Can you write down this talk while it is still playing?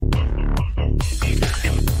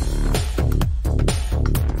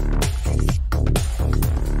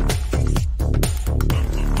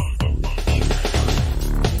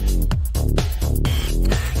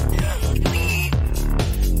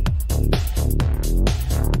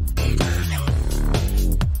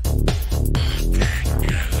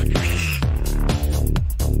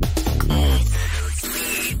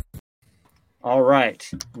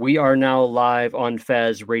right. We are now live on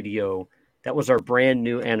Faz Radio. That was our brand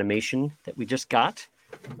new animation that we just got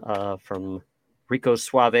from Rico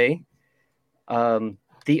Suave.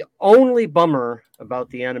 The only bummer about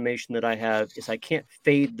the animation that I have is I can't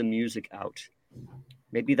fade the music out.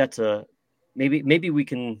 Maybe that's maybe we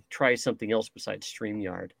can try something else besides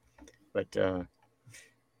StreamYard. But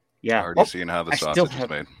yeah. Already seeing how the sausage is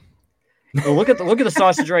made. Well, look at the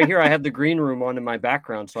sausage right here. I have the green room on in my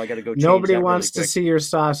background, so I got to go change Nobody that wants really to see your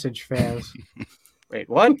sausage, Faz. Wait,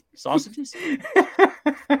 what? Sausages?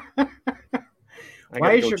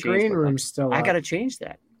 Why is your green room still up? I got to change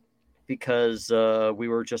that because we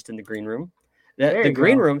were just in the green room. The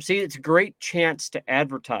green room, see, it's a great chance to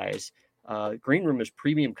advertise. Green room is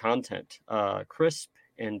premium content. Crisp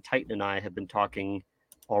and Titan and I have been talking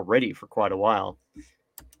already for quite a while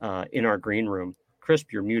in our green room.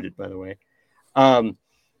 Crisp, you're muted, by the way.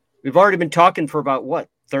 We've already been talking for about,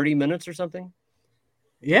 30 minutes or something?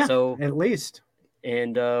 Yeah, so, at least.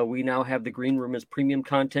 And we now have the green room as premium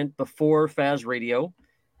content before Faz Radio.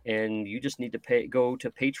 And you just need to go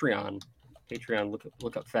to Patreon.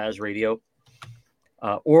 Look up Faz Radio.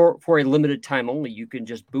 Or for a limited time only, you can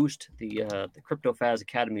just boost the Crypto Faz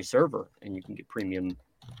Academy server, and you can get premium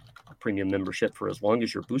membership for as long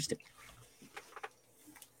as you're boosting.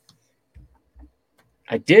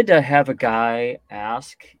 I did have a guy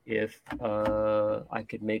ask if I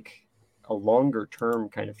could make a longer term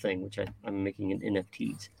kind of thing, which I'm making in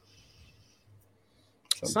NFTs.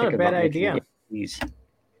 So it's not a bad idea.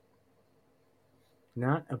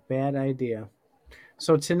 Not a bad idea.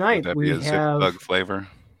 So tonight we have Zip-Bug flavor.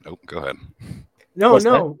 Oh, go ahead. No,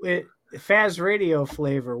 Faz Radio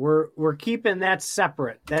flavor. We're keeping that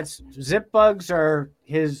separate. That's Zip-Bugs are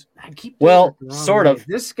his. Sort of.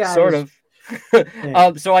 This guy sort of.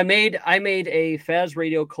 So I made a Faz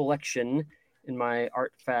Radio collection in my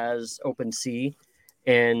Art Faz OpenSea,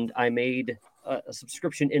 and I made a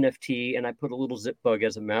subscription NFT, and I put a little Zip-Bug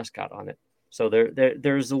as a mascot on it. So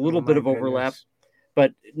there's a little bit of overlap,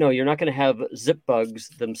 but no, you're not going to have Zip-Bugs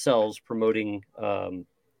themselves promoting,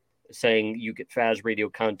 saying you get Faz Radio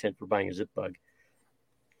content for buying a Zip-Bug.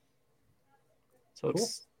 So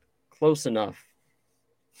it's close enough.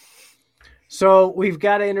 So we've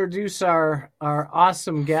got to introduce our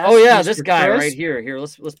awesome guest. Oh yeah, this guy Chris. right here. Here,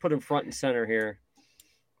 let's put him front and center here.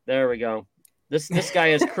 There we go. This guy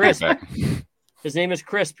is Crisp. His name is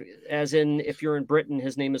Crisp, as in if you're in Britain,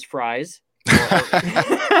 his name is Fries.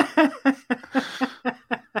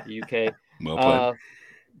 UK. Well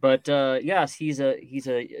played. Yes, he's a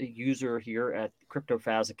user here at Crypto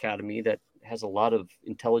Faz Academy that has a lot of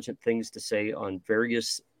intelligent things to say on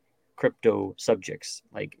various crypto subjects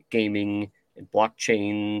like gaming and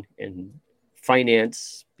blockchain and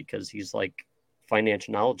finance, because he's like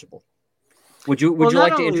financial knowledgeable. Would you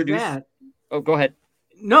like to introduce that? Oh, go ahead.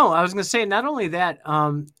 No, I was going to say not only that,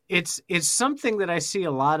 it's something that I see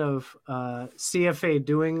a lot of CFA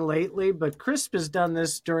doing lately, but Crisp has done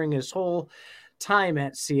this during his whole time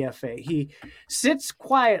at CFA. He sits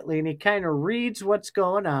quietly and he kind of reads what's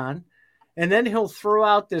going on, and then he'll throw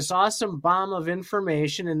out this awesome bomb of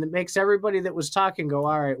information, and it makes everybody that was talking go,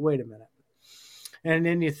 all right, wait a minute. And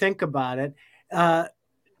then you think about it. To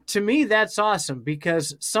me, that's awesome,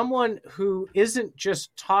 because someone who isn't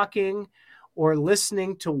just talking or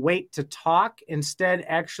listening to wait to talk, instead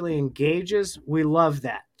actually engages, we love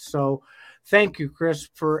that. So thank you, Chris,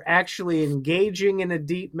 for actually engaging in a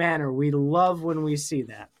deep manner. We love when we see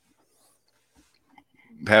that.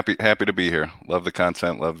 Happy to be here. Love the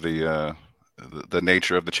content. Love the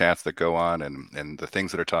nature of the chats that go on and the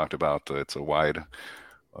things that are talked about. It's a wide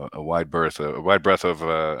breadth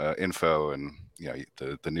of info and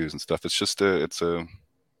the news and stuff. It's just it's a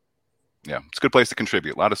good place to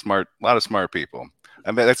contribute. A lot of smart people.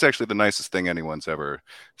 I mean, that's actually the nicest thing anyone's ever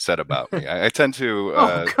said about me. I tend to.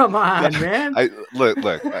 Oh, come on, man! Look.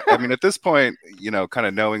 I mean, at this point, kind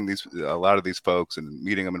of knowing a lot of these folks and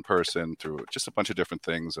meeting them in person through just a bunch of different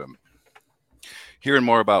things, hearing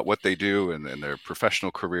more about what they do and their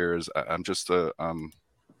professional careers, I'm just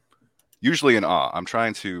usually in awe. I'm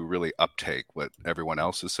trying to really uptake what everyone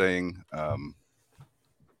else is saying.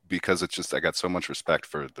 Because it's just, I got so much respect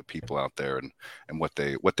for the people out there and what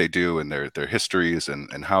they do and their histories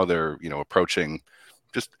and how they're, approaching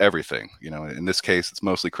just everything. In this case, it's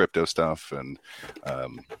mostly crypto stuff and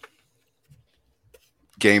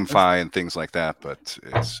GameFi and things like that. But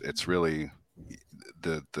it's really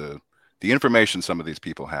the information some of these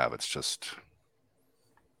people have. It's just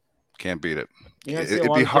can't beat it.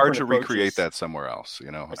 It'd be hard to recreate that somewhere else.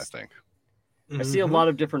 I think. I see a lot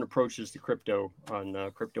of different approaches to crypto on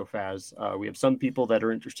CryptoFaz. We have some people that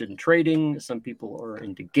are interested in trading. Some people are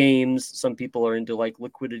into games. Some people are into like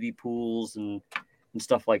liquidity pools and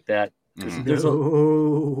stuff like that.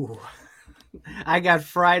 I got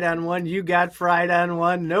fried on one. You got fried on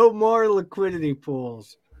one. No more liquidity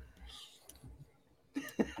pools.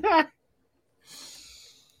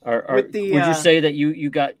 Would you say that you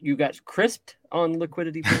got crisped on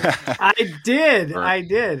liquidity pools? I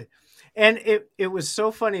did. And it was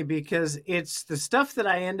so funny because it's the stuff that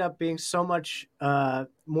I end up being so much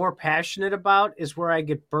more passionate about is where I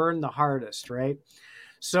get burned the hardest, right?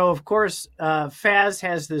 So, of course, Faz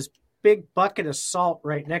has this big bucket of salt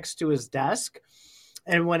right next to his desk.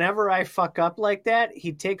 And whenever I fuck up like that,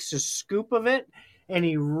 he takes a scoop of it and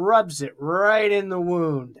he rubs it right in the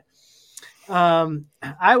wound.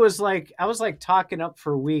 I was like talking up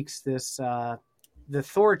for weeks this the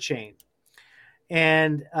Thorchain.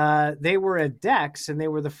 And they were a DEX, and they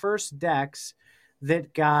were the first DEX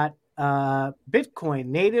that got Bitcoin,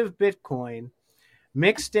 native Bitcoin,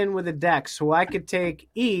 mixed in with a DEX. So I could take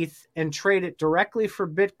ETH and trade it directly for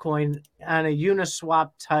Bitcoin on a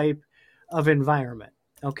Uniswap type of environment.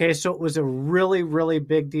 Okay, so it was a really, really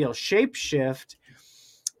big deal. Shapeshift,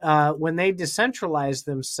 when they decentralized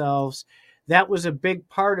themselves, that was a big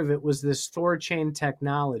part of it, was this Thorchain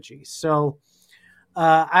technology. So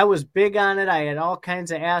I was big on it. I had all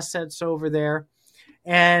kinds of assets over there.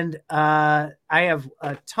 And I have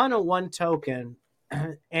a ton of one token.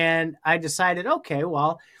 And I decided, okay,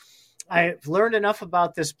 well, I've learned enough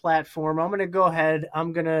about this platform. I'm going to go ahead.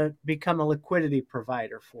 I'm going to become a liquidity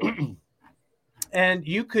provider for it. And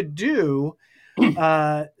you could do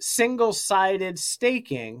single-sided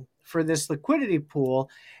staking for this liquidity pool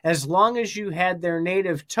as long as you had their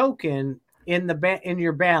native token in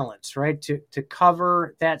your balance, right? To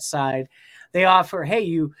cover that side. They offer, hey,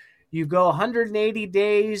 you go 180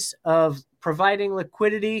 days of providing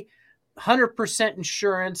liquidity, 100%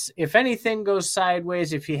 insurance. If anything goes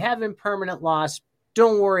sideways, if you have impermanent loss,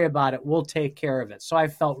 don't worry about it. We'll take care of it. So I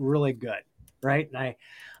felt really good, right? And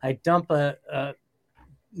I dump a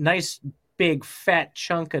nice big fat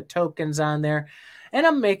chunk of tokens on there, and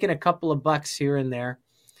I'm making a couple of bucks here and there.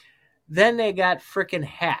 Then they got freaking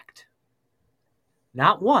hacked.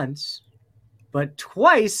 Not once, but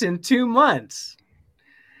twice in 2 months.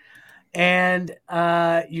 And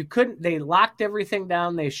they locked everything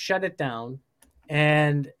down. They shut it down.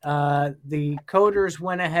 And the coders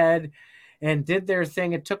went ahead and did their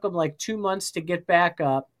thing. It took them like 2 months to get back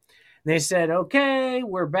up. They said, okay,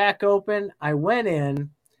 we're back open. I went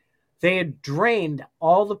in. They had drained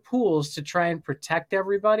all the pools to try and protect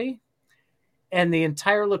everybody. And the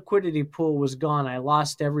entire liquidity pool was gone. I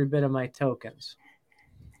lost every bit of my tokens.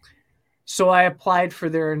 So I applied for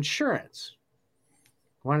their insurance.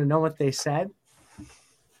 Want to know what they said?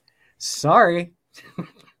 Sorry.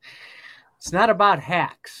 It's not about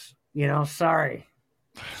hacks. Sorry.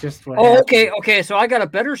 It's just what happened. Okay. So I got a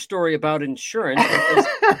better story about insurance.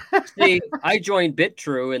 See, I joined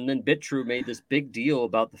BitTrue, and then BitTrue made this big deal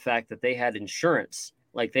about the fact that they had insurance.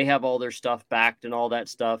 Like, they have all their stuff backed and all that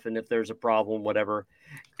stuff, and if there's a problem, whatever.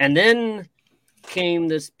 And then came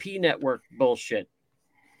this P Network bullshit,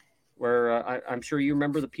 where I'm sure you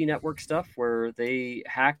remember the P Network stuff, where they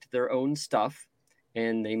hacked their own stuff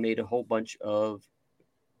and they made a whole bunch of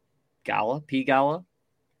P Gala,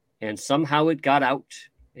 and somehow it got out.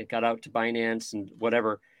 It got out to Binance and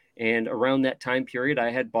whatever. And around that time period,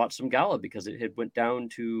 I had bought some Gala because it had went down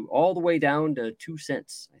to all the way down to 2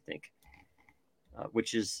 cents, I think,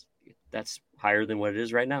 that's higher than what it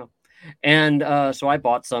is right now. And so I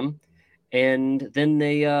bought some, and then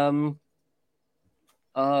they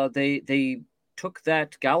took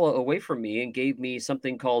that Gala away from me and gave me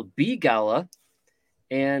something called B Gala,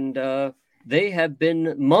 and they have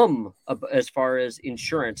been mum as far as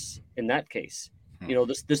insurance in that case.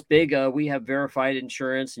 This big, we have verified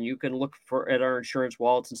insurance, and you can look at our insurance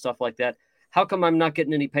wallets and stuff like that. How come I'm not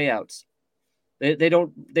getting any payouts? They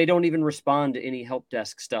don't even respond to any help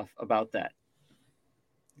desk stuff about that.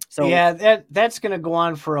 So yeah, that's going to go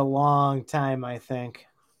on for a long time, I think.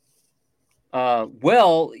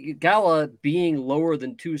 Well, Gala being lower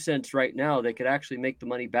than 2 cents right now, they could actually make the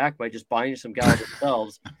money back by just buying some Gala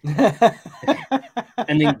themselves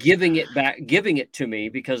and then giving it to me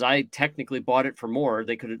because I technically bought it for more.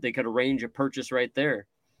 They could arrange a purchase right there.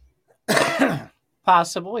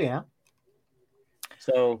 Possible, yeah.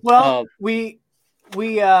 So, well, we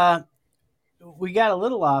got a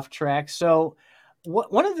little off track. So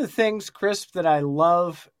one of the things, Chris, that I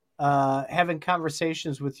love having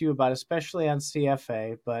conversations with you about, especially on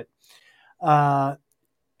CFA, but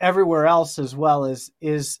everywhere else as well,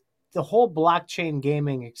 is the whole blockchain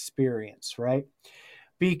gaming experience, right?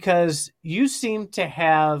 Because you seem to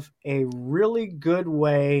have a really good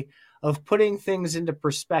way of putting things into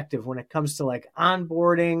perspective when it comes to like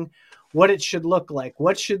onboarding, what it should look like,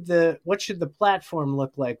 what should the platform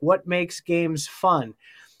look like, what makes games fun.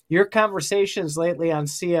 Your conversations lately on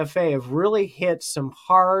CFA have really hit some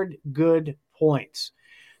hard, good points.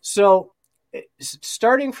 So,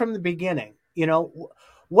 starting from the beginning,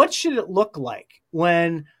 what should it look like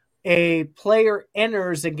when a player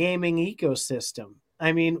enters a gaming ecosystem?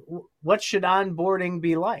 I mean, what should onboarding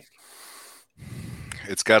be like?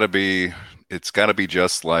 It's got to be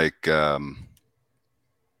just like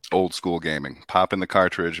old school gaming. Pop in the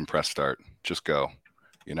cartridge and press start. Just go.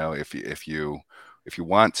 If you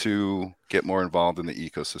want to get more involved in the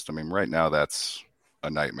ecosystem, I mean, right now that's a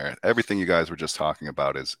nightmare. Everything you guys were just talking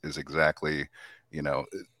about is exactly,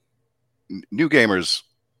 new gamers,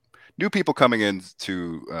 new people coming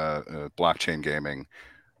into blockchain gaming.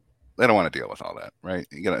 They don't want to deal with all that, right?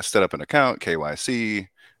 You got to set up an account, KYC,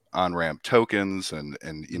 on-ramp tokens, and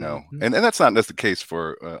and that's not the case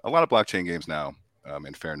for a lot of blockchain games now.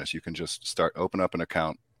 In fairness, you can just open up an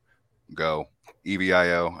account, go.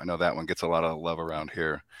 EVIO, I know that one gets a lot of love around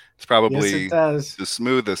here. It's probably the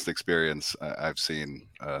smoothest experience I've seen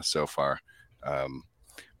so far.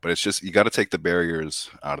 But it's just, you got to take the barriers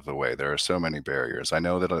out of the way. There are so many barriers. I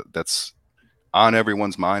know that that's on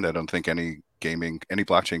everyone's mind. I don't think any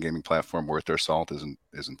blockchain gaming platform worth their salt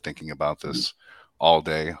isn't thinking about this all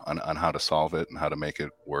day on how to solve it and how to make it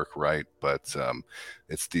work right. But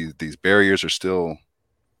it's these barriers are still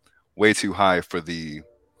way too high for the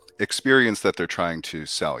experience that they're trying to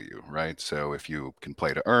sell you, right? So if you can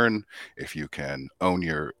play to earn, if you can own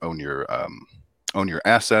your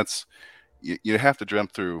assets, you have to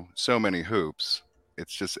jump through so many hoops.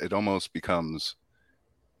 It almost becomes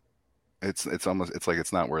it's like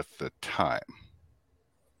it's not worth the time.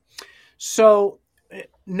 So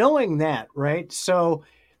knowing that, right? So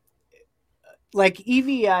like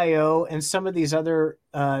EVIO and some of these other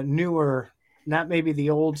newer, not maybe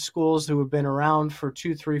the old schools who have been around for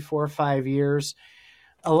 2, 3, 4, 5 years,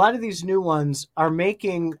 a lot of these new ones are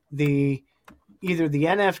making either the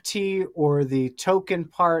NFT or the token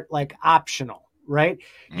part like optional, right?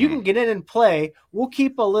 You can get in and play. We'll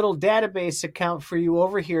keep a little database account for you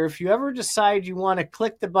over here. If you ever decide you want to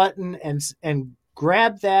click the button and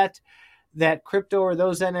grab that crypto or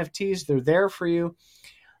those NFTs, they're there for you.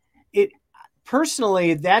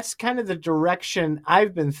 Personally, that's kind of the direction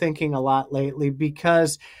I've been thinking a lot lately,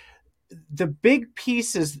 because the big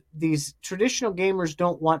piece is these traditional gamers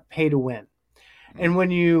don't want pay to win. And when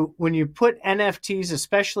you put NFTs,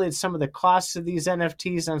 especially at some of the costs of these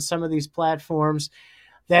NFTs on some of these platforms,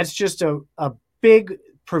 that's just a big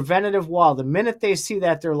preventative wall. The minute they see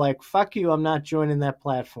that, they're like, fuck you, I'm not joining that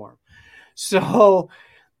platform. So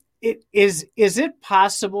is it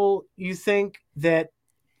possible, you think, that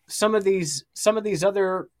some of these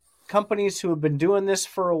other companies who have been doing this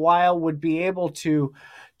for a while would be able to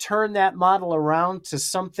turn that model around to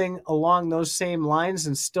something along those same lines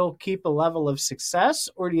and still keep a level of success?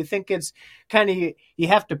 Or do you think it's kind of, you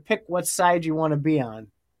have to pick what side you want to be on?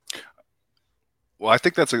 Well, I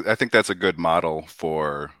think that's a good model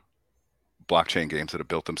for blockchain games that have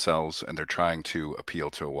built themselves and they're trying to appeal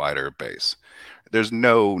to a wider base. There's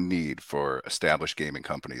no need for established gaming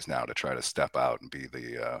companies now to try to step out and be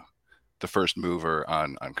the first mover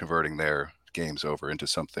on converting their games over into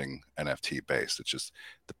something NFT based. It's just,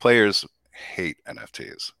 the players hate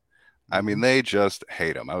NFTs. I mean, they just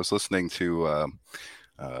hate them. I was listening to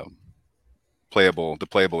the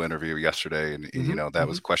Playable interview yesterday, and that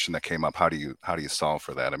was a question that came up. How do you solve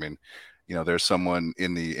for that? I mean, there's someone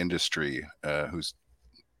in the industry who's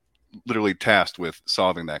literally tasked with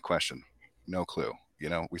solving that question. No clue.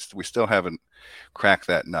 We still haven't cracked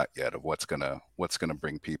that nut yet of what's gonna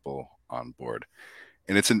bring people on board,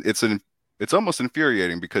 and it's almost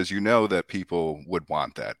infuriating, because that people would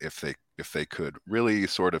want that if they could really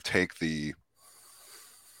sort of take the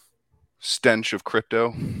stench of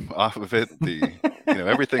crypto off of it,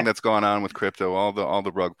 everything that's gone on with crypto, all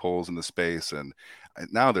the rug pulls in the space, and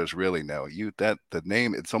now there's really the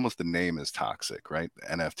name, it's almost, the name is toxic, right?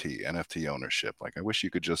 NFT ownership. Like, I wish we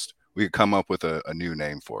could come up with a new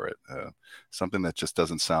name for it, something that just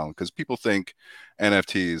doesn't sound, because people think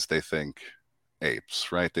NFTs, they think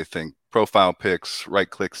apes, right? They think profile pics, right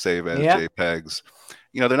click, save as JPEGs.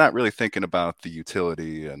 They're not really thinking about the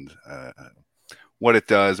utility and what it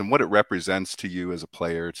does and what it represents to you as a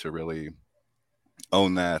player to really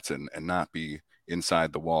own that and not be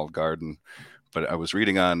inside the walled garden. But I was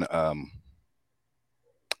reading up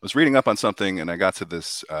on something, and I got to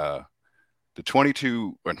this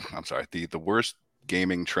the worst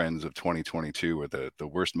gaming trends of 2022 or the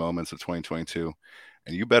worst moments of 2022.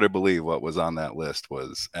 And you better believe what was on that list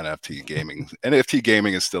was NFT gaming. NFT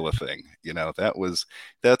gaming is still a thing. You know,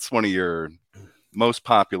 that's one of your most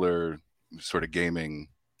popular sort of gaming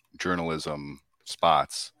journalism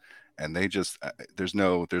spots. And they just, there's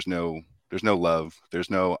no love. There's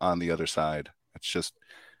no on the other side. It's just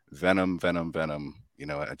venom. You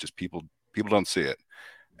know, people don't see it.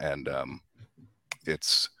 And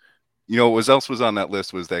it's, you know, what else was on that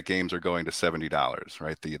list was that games are going to $70,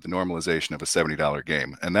 right? The normalization of a $70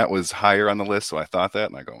 game. And that was higher on the list. So I thought that,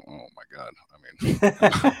 and I go, oh my God. I mean,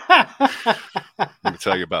 let me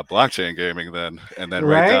tell you about blockchain gaming then. And then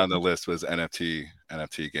right down the list was NFT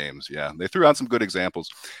games. Yeah. They threw out some good examples.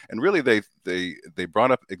 And really they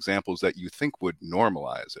brought up examples that you think would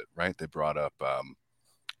normalize it, right? They brought up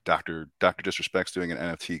Dr. Disrespect's doing an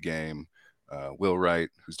NFT game. Will Wright,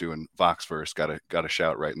 who's doing Voxverse, got a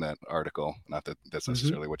shout right in that article. Not that that's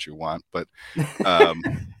necessarily what you want, but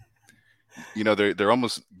you know, they're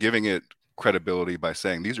almost giving it credibility by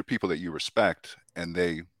saying these are people that you respect, and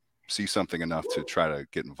they see something enough to try to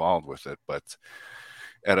get involved with it. But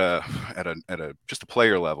at a just a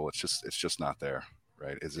player level, it's just not there,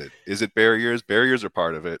 right? Is it barriers? Barriers are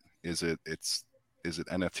part of it. Is it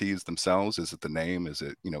NFTs themselves? Is it the name? Is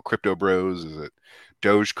it, you know, Crypto Bros? Is it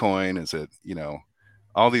Dogecoin? Is it, you know,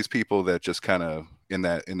 all these people that just kind of in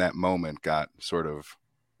that moment got sort of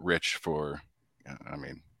rich for, I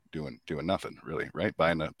mean, doing nothing really, right?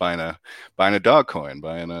 Buying a dog coin,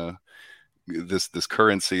 buying this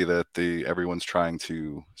currency that everyone's trying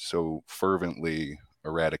to so fervently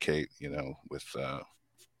eradicate, you know, with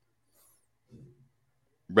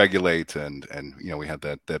regulate and you know, we had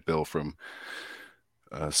that bill from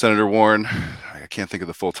Senator Warren. I can't think of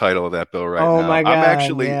the full title of that bill right now. Oh my God! I'm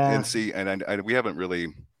actually, yeah. and see, and we haven't really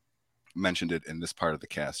mentioned it in this part of the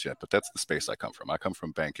cast yet, but that's the space I come from. I come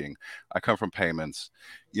from banking. I come from payments.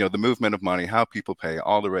 You know, the movement of money, how people pay,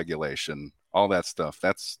 all the regulation, all that stuff.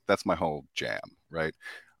 That's my whole jam, right?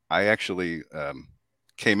 I actually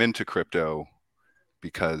came into crypto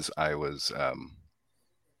because I was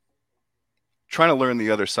trying to learn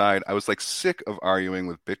the other side. I was like sick of arguing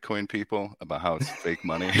with Bitcoin people about how it's fake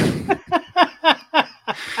money.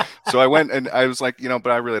 So I went and I was like, you know,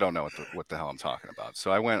 but I really don't know what the hell I'm talking about. So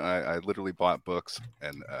I went and I literally bought books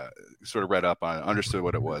and sort of read up on it, understood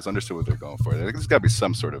what it was, understood what they're going for. There's got to be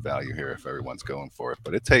some sort of value here if everyone's going for it,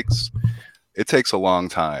 but it takes a long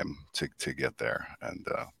time to get there. And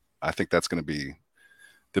I think that's going to be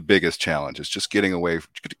the biggest challenge, is just getting away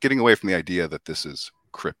from the idea that this is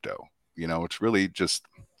crypto. You know, it's really just,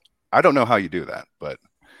 I don't know how you do that, but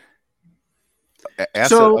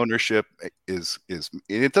asset ownership is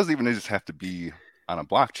it doesn't even just have to be on a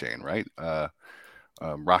blockchain, right?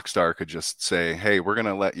 Rockstar could just say, hey, we're going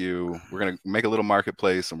to make a little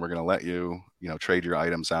marketplace and we're going to let you, you know, trade your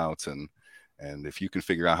items out. And if you can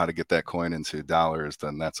figure out how to get that coin into dollars,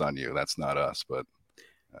 then that's on you. That's not us. But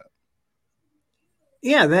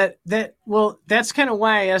yeah, that's kind of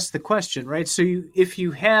why I asked the question, right? So if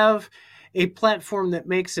you have a platform that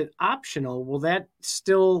makes it optional, will that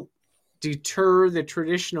still deter the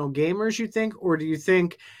traditional gamers, you think? Or do you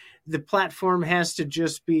think the platform has to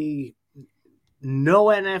just be no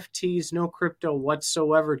NFTs, no crypto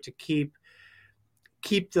whatsoever to keep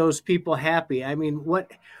those people happy? I mean,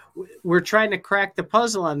 we're trying to crack the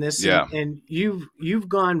puzzle on this, yeah. and you've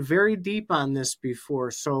gone very deep on this before.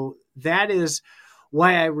 So that is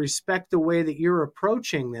why I respect the way that you're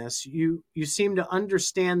approaching this. You seem to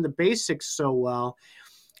understand the basics so well.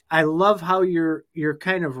 I love how you're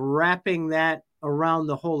kind of wrapping that around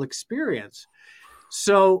the whole experience.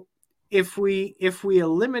 So if we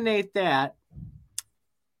eliminate that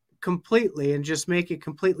completely and just make it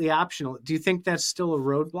completely optional, do you think that's still a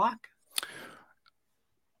roadblock?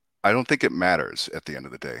 I don't think it matters at the end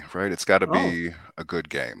of the day, right? It's got to be a good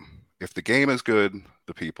game. If the game is good,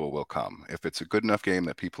 the people will come. If it's a good enough game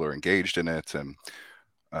that people are engaged in it, and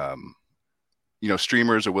you know,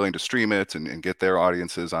 streamers are willing to stream it and get their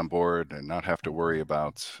audiences on board and not have to worry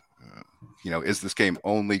about, you know, is this game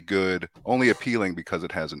only appealing because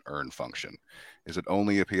it has an earn function? Is it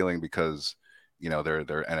only appealing because, you know, there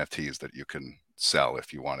are NFTs that you can sell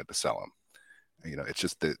if you wanted to sell them? You know, it's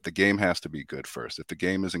just the game has to be good first. If the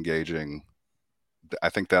game is engaging, I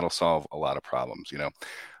think that'll solve a lot of problems. You know,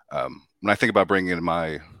 when I think about bringing in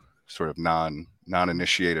my sort of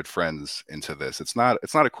non-initiated friends into this, it's not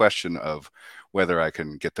a question of whether I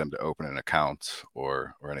can get them to open an account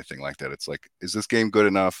or anything like that. It's like, is this game good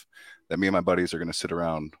enough that me and my buddies are going to sit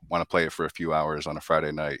around, want to play it for a few hours on a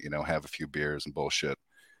Friday night, you know, have a few beers and bullshit.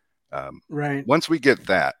 Right. Once we get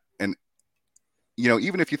that, and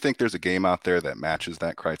even if you think there's a game out there that matches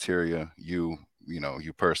that criteria, you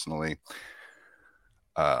personally,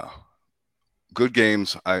 good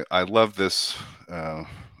games. I love this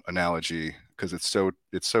analogy because it's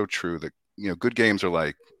so true that good games are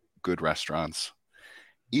like good restaurants.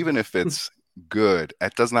 Even if it's good,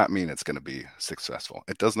 it does not mean it's going to be successful.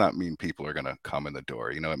 It does not mean people are going to come in the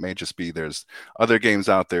door. It may just be there's other games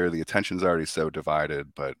out there. The attention's already so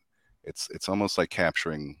divided, but it's almost like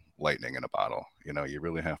capturing lightning in a bottle. You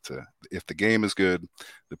really have to. If the game is good,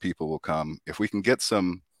 the people will come. If we can get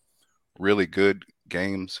some really good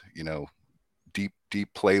games,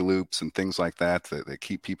 deep play loops and things like that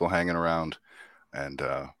keep people hanging around. And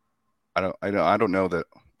I don't know that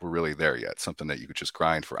we're really there yet. Something that you could just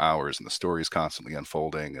grind for hours and the story is constantly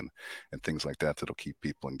unfolding and things like that that'll keep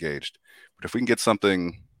people engaged. But if we can get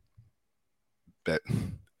something that,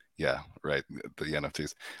 yeah, right, the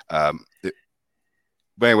NFTs.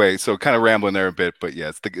 But anyway, so kind of rambling there a bit, but yeah,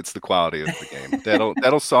 it's the quality of the game that'll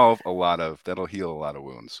that'll heal a lot of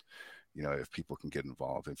wounds. If people can get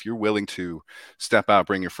involved, if you're willing to step out,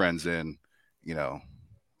 bring your friends in,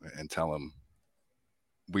 and tell them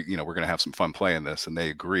we're going to have some fun playing this, and they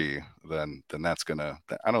agree, then that's gonna.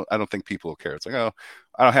 I don't think people will care. It's like, oh,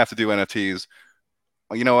 I don't have to do NFTs.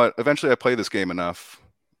 Well, you know what? Eventually, I play this game enough.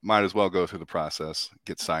 Might as well go through the process,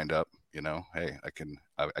 get signed up. Hey,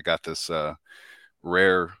 I got this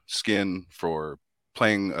rare skin for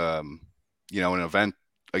playing, an event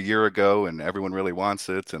a year ago, and everyone really wants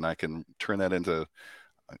it, and I can turn that into,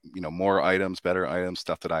 more items, better items,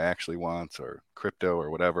 stuff that I actually want, or crypto or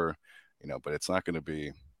whatever. But it's not going to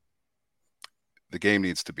be. The game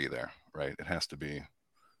needs to be there, right? It has to be,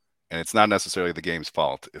 and it's not necessarily the game's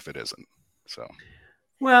fault if it isn't. So,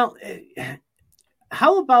 well,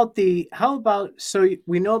 how about so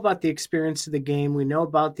we know about the experience of the game, we know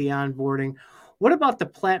about the onboarding. What about the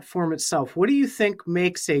platform itself? What do you think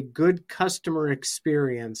makes a good customer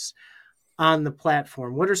experience on the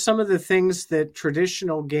platform? What are some of the things that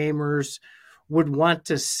traditional gamers would want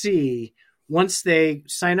to see once they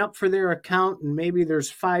sign up for their account, and maybe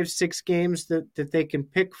there's 5-6 games that they can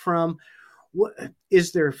pick from? What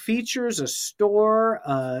is there? Features, a store,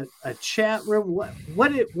 a chat room?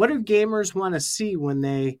 What do gamers want to see when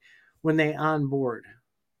they onboard?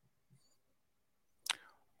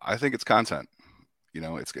 I think it's content.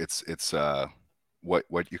 It's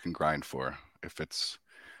what you can grind for. If it's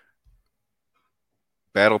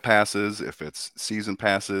battle passes, if it's season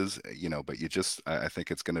passes, but I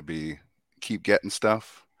think it's going to be keep getting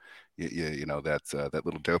stuff. That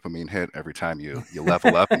little dopamine hit every time you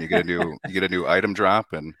level up and you get a new item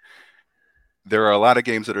drop. And there are a lot of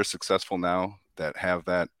games that are successful now that have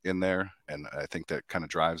that in there, and I think that kind of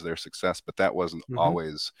drives their success. But that wasn't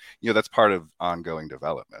always, that's part of ongoing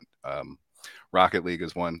development. Rocket League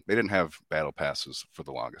is one. They didn't have battle passes for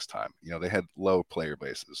the longest time. They had low player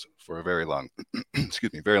bases for a very long,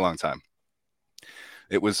 very long time.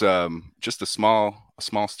 It was just a small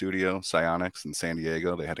studio, Psyonix in San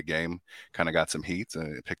Diego. They had a game, kind of got some heat,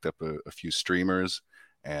 and it picked up a few streamers,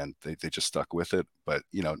 and they just stuck with it. But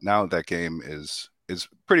now that game is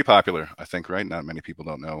pretty popular, I think, right? Not many people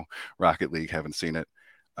don't know Rocket League, haven't seen it.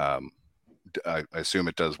 I assume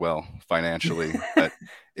it does well financially, but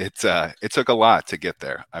it took a lot to get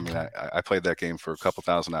there. I mean, I played that game for a couple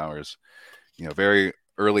thousand hours, very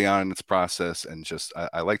early on in its process, and just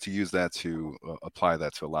I like to use that to apply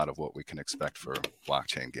that to a lot of what we can expect for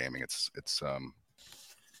blockchain gaming. It's going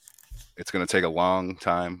to take a long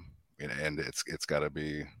time, and it's got to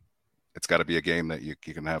be a game that you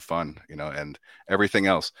can have fun, and everything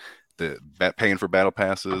else, paying for battle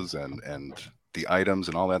passes and the items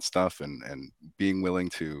and all that stuff, and being willing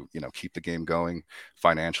to keep the game going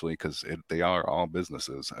financially, because they are all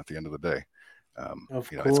businesses at the end of the day.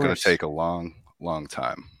 It's going to take a long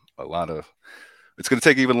time. It's going to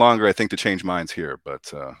take even longer, I think, to change minds here.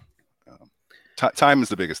 But time is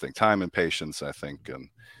the biggest thing. Time and patience, I think,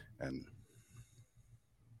 and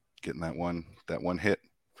getting that one hit.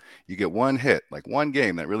 You get one hit, like one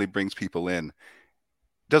game that really brings people in.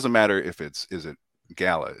 Doesn't matter if is it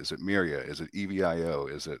Gala, is it Myria, is it EVIO,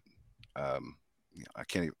 is it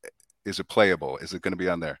is it playable, is it going to be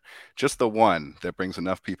on there? Just the one that brings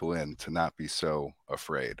enough people in to not be so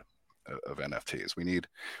afraid of NFTs. We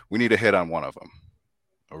need a hit on one of them,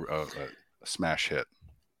 a smash hit.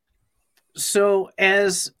 So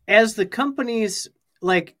as the companies,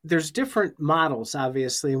 like, there's different models,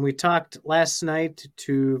 obviously, and we talked last night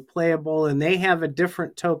to Playable, and they have a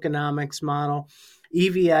different tokenomics model.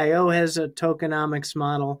 EVIO has a tokenomics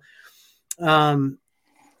model.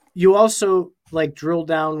 You also drill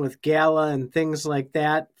down with Gala and things like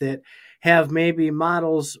that have maybe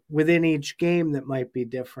models within each game that might be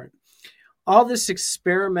different. All this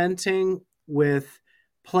experimenting with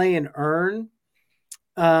play and earn,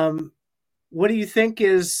 what do you think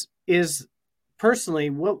is personally,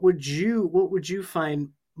 what would you find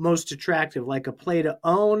most attractive? Like a play to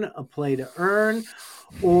own, a play to earn,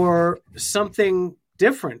 or something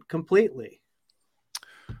different completely?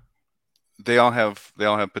 They all have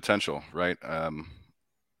potential, right?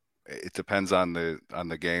 It depends on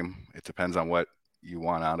the game. It depends on what you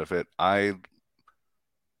want out of it.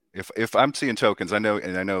 If I'm seeing tokens, I know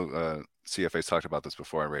CFA's talked about this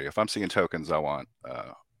before on radio. If I'm seeing tokens, I want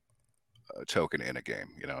a token in a game.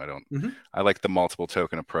 I don't. Mm-hmm. I like the multiple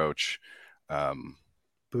token approach.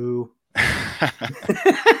 Boo.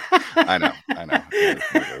 I know. I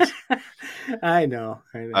know.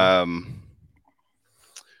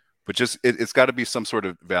 But just it's got to be some sort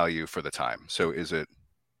of value for the time. So is it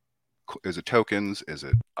tokens? Is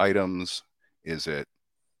it items? And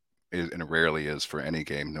it rarely is for any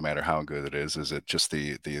game, no matter how good it is. Is it just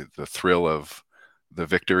the thrill of the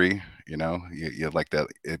victory? You like that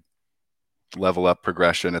level up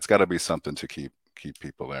progression. It's got to be something to keep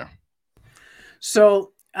people there.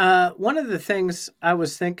 So one of the things I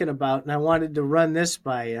was thinking about, and I wanted to run this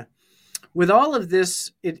by you, with all of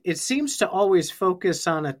this, it seems to always focus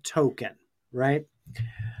on a token, right?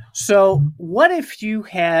 So what if you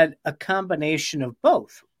had a combination of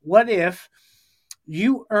both? What if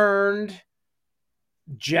you earned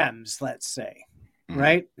gems, let's say,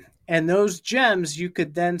 right? And those gems, you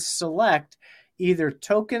could then select either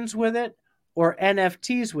tokens with it or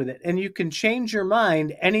NFTs with it. And you can change your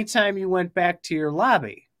mind anytime you went back to your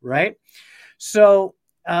lobby, right? So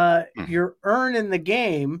your earn in the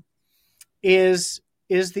game is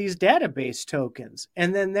these database tokens.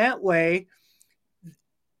 And then that way,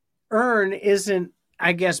 earn isn't,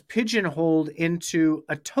 I guess, pigeonholed into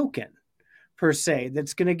a token per se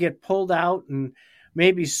that's going to get pulled out and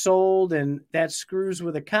maybe sold, and that screws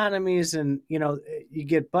with economies, and you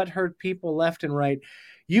get butthurt people left and right.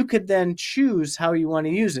 You could then choose how you want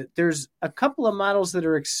to use it. There's a couple of models that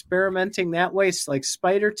are experimenting that way, like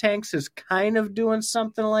Spider Tanks is kind of doing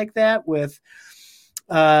something like that with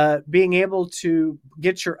being able to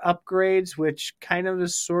get your upgrades, which kind of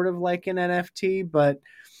is sort of like an NFT. But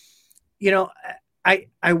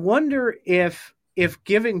I wonder if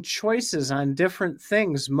giving choices on different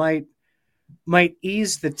things might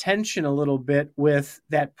ease the tension a little bit with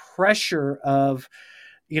that pressure of,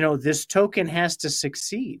 this token has to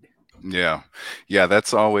succeed. Yeah.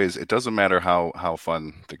 That's always. It doesn't matter how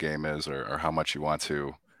fun the game is or how much you want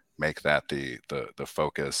to make that the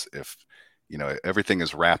focus. If everything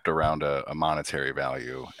is wrapped around a monetary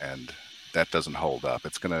value, and that doesn't hold up,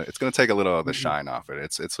 it's gonna take a little of the shine off it.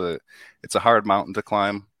 It's a hard mountain to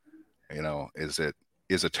climb.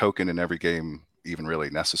 Is a token in every game even really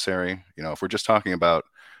necessary? If we're just talking about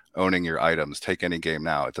owning your items, take any game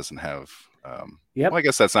now, it doesn't have. Well, I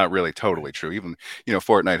guess that's not really totally true. Even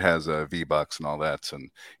Fortnite has V-Bucks and all that, and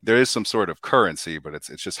there is some sort of currency, but it's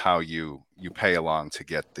just how you pay along to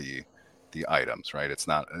get the items, right? It's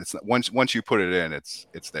not once you put it in, it's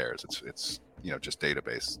theirs. It's just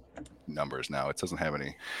database numbers now. It doesn't have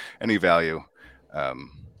any value.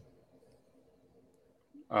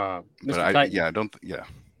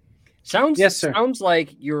 Sounds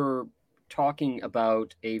like you're talking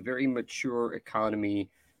about a very mature economy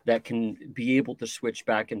that can be able to switch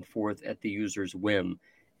back and forth at the user's whim.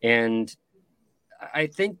 And I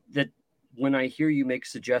think that when I hear you make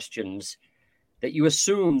suggestions, that you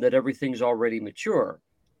assume that everything's already mature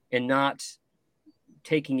and not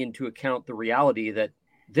taking into account the reality that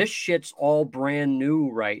this shit's all brand new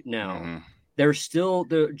right now. Mm-hmm. They're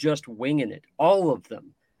just winging it. All of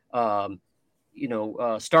them.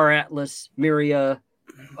 Star Atlas, Myria,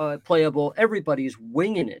 Playable, everybody's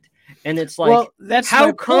winging it. And it's like, well, that's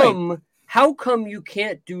how come you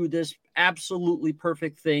can't do this absolutely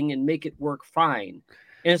perfect thing and make it work fine?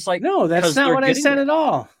 And it's like, no, that's not what I said at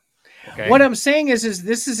all. Okay. What I'm saying is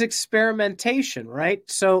this is experimentation, right?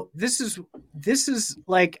 So this is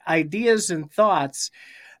like ideas and thoughts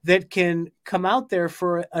that can come out there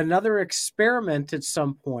for another experiment at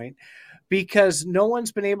some point, because no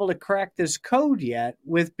one's been able to crack this code yet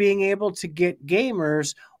with being able to get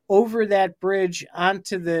gamers over that bridge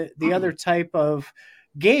onto the other type of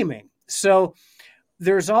gaming. So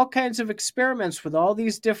there's all kinds of experiments with all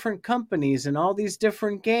these different companies and all these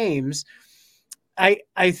different games.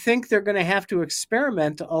 I think they're going to have to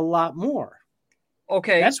experiment a lot more.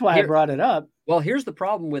 Okay. That's why I brought it up. Well, here's the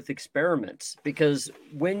problem with experiments, because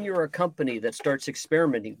when you're a company that starts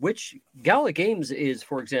experimenting, which Gala Games is,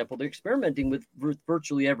 for example, they're experimenting with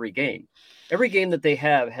virtually every game. Every game that they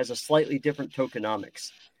have has a slightly different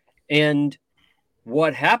tokenomics. And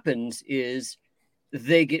what happens is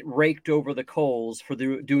they get raked over the coals for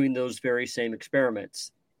doing those very same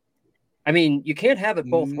experiments. I mean, you can't have it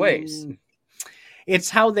both ways. It's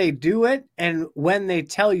how they do it and when they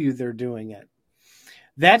tell you they're doing it.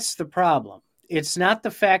 That's the problem. It's not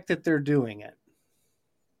the fact that they're doing it.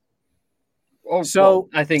 Oh, so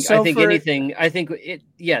well, I think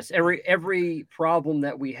yes, every problem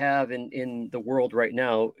that we have in the world right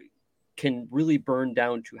now can really burn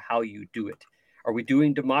down to how you do it. Are we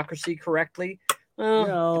doing democracy correctly?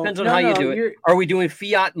 Depends on how you do it. Are we doing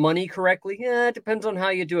fiat money correctly? Yeah, it depends on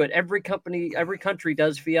how you do it. Every country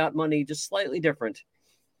does fiat money just slightly different.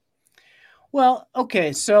 Well,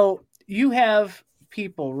 okay, so you have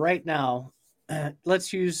people right now.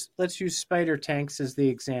 Let's use Spider Tanks as the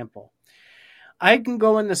example. I can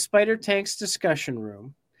go in the Spider Tanks discussion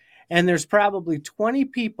room, and there's probably 20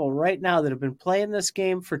 people right now that have been playing this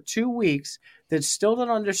game for 2 weeks that still don't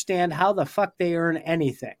understand how the fuck they earn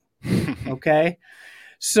anything. Okay,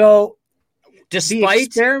 so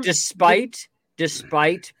despite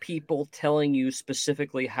people telling you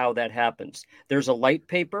specifically how that happens, there's a light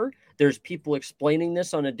paper. There's people explaining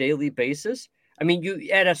this on a daily basis. I mean, you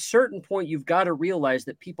at a certain point, you've got to realize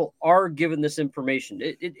that people are given this information.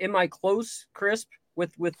 Am I close, Crisp?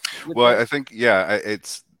 With well, that? I think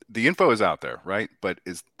it's the info is out there, right? But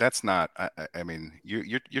that's not. I mean,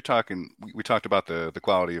 you're talking. We talked about the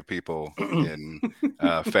quality of people in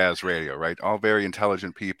Faz Radio, right? All very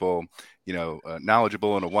intelligent people,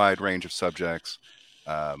 knowledgeable in a wide range of subjects.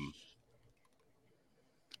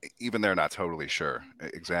 Even they're not totally sure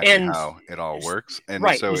exactly how it all works. And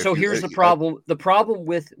right. So here's the problem. The problem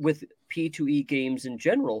with P2E games in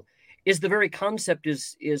general is the very concept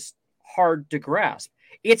is hard to grasp.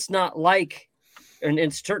 It's not like, and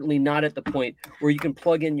it's certainly not at the point where you can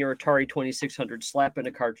plug in your Atari 2600, slap in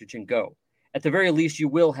a cartridge, and go. At the very least, you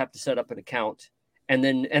will have to set up an account, and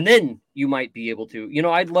then you might be able to.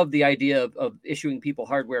 I'd love the idea of issuing people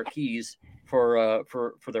hardware keys for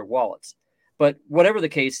their wallets. But whatever the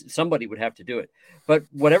case, somebody would have to do it. But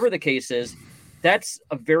whatever the case is, that's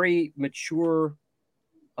a very mature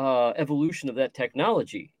evolution of that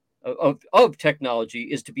technology, of technology,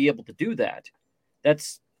 is to be able to do that.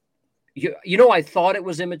 That's, I thought it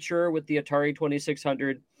was immature with the Atari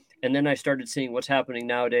 2600, and then I started seeing what's happening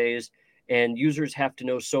nowadays, and users have to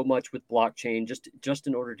know so much with blockchain just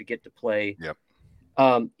in order to get to play. Yep.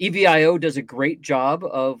 EVIO does a great job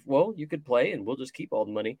of, well, you could play and we'll just keep all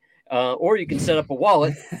the money. Or you can set up a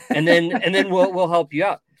wallet and then we'll help you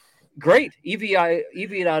out. Great.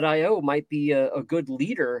 EV.io might be a good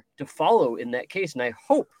leader to follow in that case. And I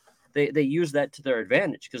hope they use that to their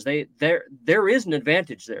advantage, because there is an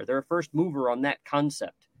advantage there. They're a first mover on that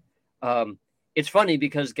concept. It's funny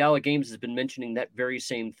because Gala Games has been mentioning that very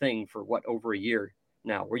same thing for over a year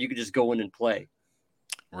now, where you could just go in and play.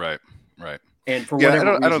 Right. And for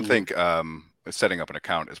whatever reason, I don't think setting up an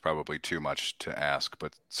account is probably too much to ask,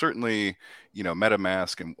 but certainly,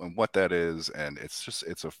 MetaMask and what that is, and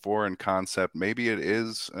it's a foreign concept. Maybe it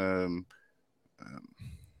is.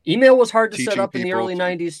 Email was hard to set up in the early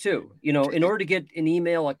 90s too. In order to get an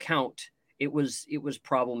email account, it was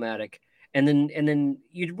problematic. And then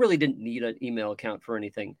you really didn't need an email account for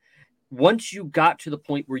anything. Once you got to the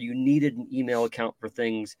point where you needed an email account for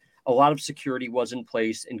things, a lot of security was in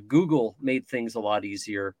place, and Google made things a lot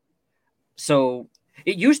easier. So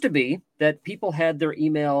it used to be that people had their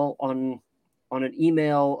email on an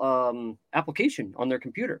email application on their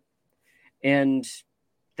computer. And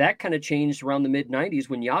that kind of changed around the mid-90s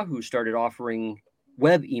when Yahoo started offering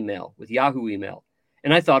web email with Yahoo email.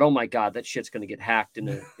 And I thought, oh my God, that shit's going to get hacked in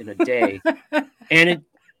a day. and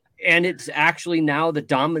it's actually now the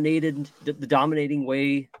dominating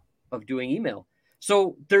way of doing email.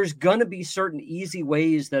 So there's going to be certain easy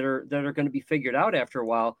ways that are going to be figured out after a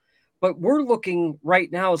while. But we're looking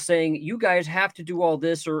right now saying, you guys have to do all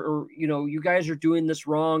this, or you guys are doing this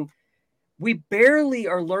wrong. We barely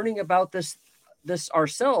are learning about this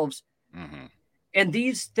ourselves. Mm-hmm. And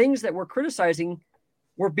these things that we're criticizing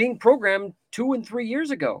were being programmed 2 and 3 years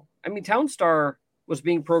ago. I mean, Townstar was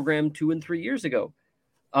being programmed 2 and 3 years ago.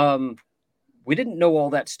 We didn't know all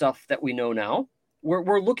that stuff that we know now.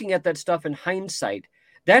 We're looking at that stuff in hindsight.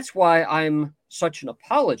 That's why I'm such an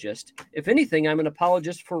apologist. If anything, I'm an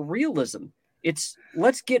apologist for realism.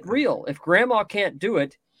 Let's get real. If grandma can't do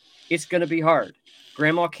it, it's going to be hard.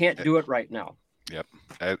 Grandma can't do it right now. Yep,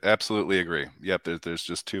 I absolutely agree. Yep, there's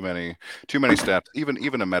just too many steps. Even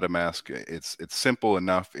a MetaMask, it's simple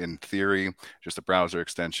enough in theory, just a browser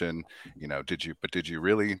extension. Did you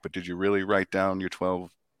really write down your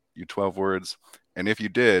 12 words? And if you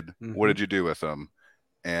did, what did you do with them?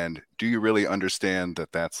 And do you really understand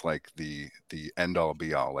that that's like the end all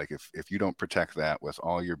be all? Like if you don't protect that with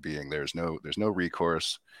all your being, there's no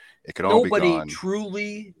recourse. It could all be Nobody gone.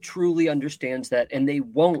 truly understands that, and they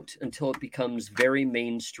won't until it becomes very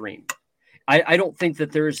mainstream. I don't think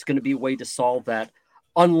that there's going to be a way to solve that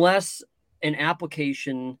unless an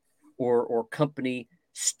application or company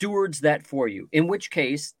stewards that for you, in which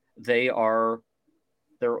case they're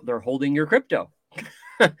holding your crypto.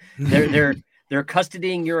 they're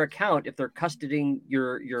custodying your account if they're custodying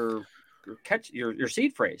your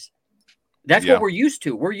seed phrase. That's what we're used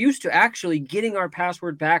to. We're used to actually getting our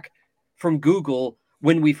password back from Google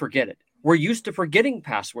when we forget it. We're used to forgetting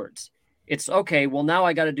passwords. It's okay. Well, now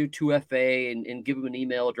I got to do 2FA and give them an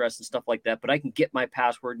email address and stuff like that, but I can get my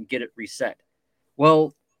password and get it reset.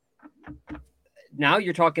 Well, now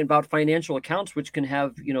you're talking about financial accounts, which can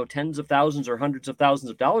have, tens of thousands or hundreds of thousands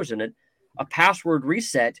of dollars in it. A password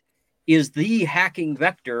reset is the hacking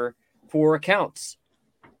vector for accounts.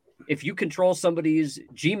 If you control somebody's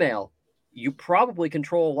Gmail, you probably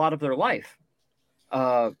control a lot of their life.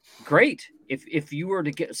 Great. If you were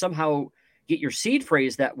to somehow get your seed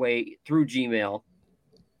phrase that way through Gmail,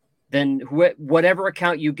 then whatever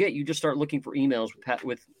account you get, you just start looking for emails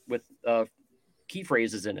with key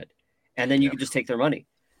phrases in it, and then you can just take their money.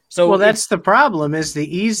 So, well, that's the problem. Is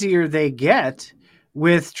the easier they get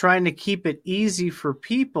with trying to keep it easy for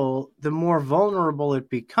people, the more vulnerable it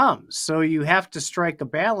becomes. So you have to strike a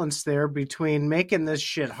balance there between making this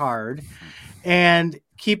shit hard and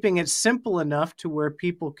keeping it simple enough to where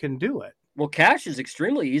people can do it. Well, cash is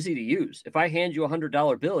extremely easy to use. If I hand you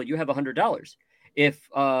 $100 bill, you have $100. If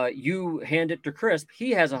you hand it to Crisp,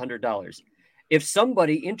 he has $100. If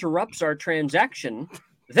somebody interrupts our transaction,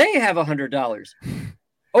 they have $100.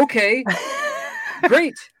 Okay,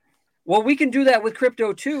 great. Well, we can do that with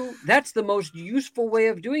crypto too. That's the most useful way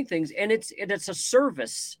of doing things, and it's a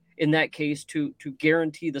service in that case to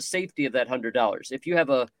guarantee the safety of that $100. If you have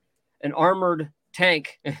an armored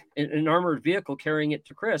tank, an armored vehicle carrying it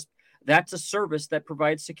to Crisp, that's a service that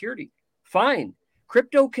provides security. Fine,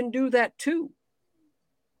 crypto can do that too,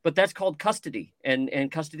 but that's called custody,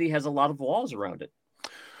 and custody has a lot of laws around it.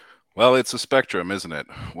 Well, it's a spectrum, isn't it?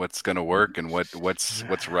 What's going to work and what's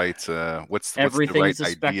right? What's the right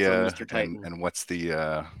idea, and what's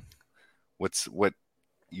what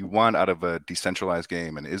you want out of a decentralized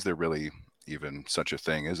game, and is there really even such a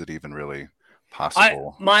thing? Is it even really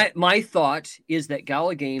possible? My thought is that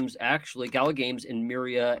Gala Games and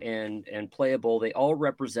Myria and Playable, they all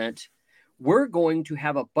represent. We're going to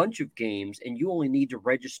have a bunch of games, and you only need to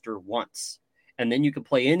register once, and then you can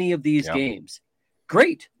play any of these games.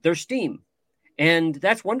 Great, they're Steam. And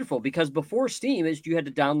that's wonderful because before Steam is you had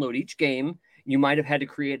to download each game. You might have had to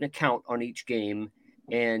create an account on each game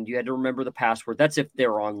and you had to remember the password. That's if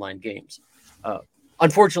they're online games.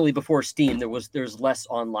 Unfortunately, before Steam, there's less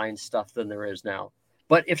online stuff than there is now.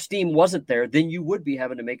 But if Steam wasn't there, then you would be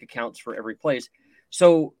having to make accounts for every place.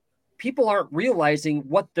 So people aren't realizing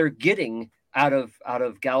what they're getting out of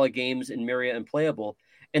Gala Games and Myria and Playable.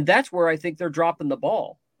 And that's where I think they're dropping the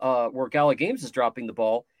ball. Where Gala Games is dropping the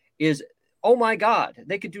ball is, oh my God,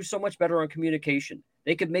 they could do so much better on communication.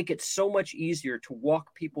 They could make it so much easier to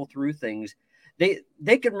walk people through things. They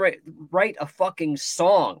can write a fucking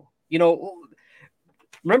song.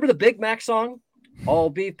 Remember the Big Mac song? All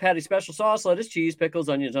beef patty, special sauce, lettuce, cheese, pickles,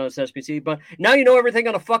 onions on a sesame seed. But now you know everything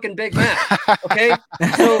on a fucking Big Mac. Okay,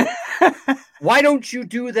 so why don't you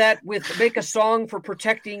do that make a song for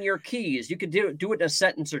protecting your keys? You could do it in a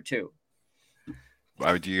sentence or two.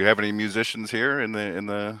 Do you have any musicians here in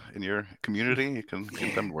your community? You can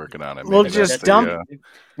get them working on it. We'll just dump.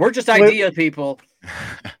 We're just idea people.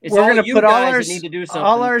 We're going to put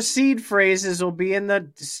all our seed phrases will be in the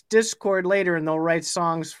Discord later, and they'll write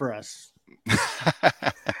songs for us.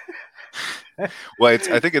 Well,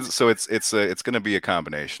 I think it's going to be a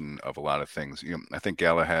combination of a lot of things. I think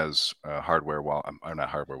Gala has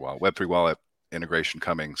Web3 wallet integration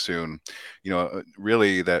coming soon.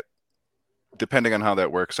 Really that. Depending on how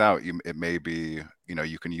that works out, it may be,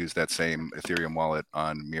 you can use that same Ethereum wallet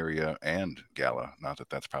on Myria and Gala. Not that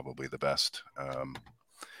that's probably the best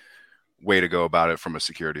way to go about it from a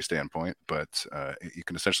security standpoint, but you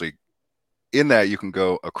can essentially, in that, you can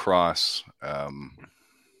go across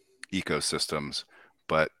ecosystems.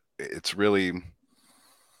 But it's really,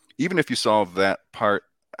 even if you solve that part,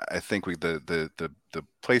 I think the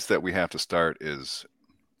place that we have to start is,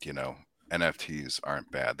 NFTs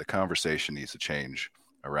aren't bad. The conversation needs to change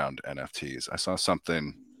around NFTs. I saw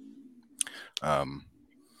something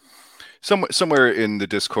somewhere in the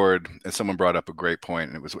Discord, and someone brought up a great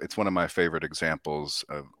point, and it's one of my favorite examples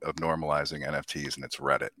of normalizing NFTs, and it's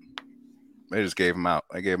Reddit. They just gave them out.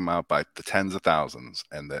 I gave them out by the tens of thousands,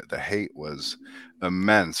 and the hate was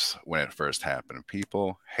immense when it first happened.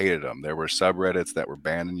 People hated them. There were subreddits that were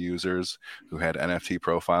banning users who had NFT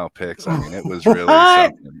profile pics. I mean, it was really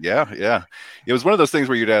something. Yeah. It was one of those things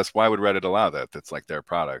where you'd ask, why would Reddit allow that? That's like their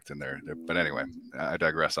product, and but anyway, I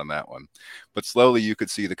digress on that one. But slowly, you could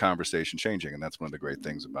see the conversation changing, and that's one of the great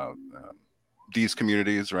things about these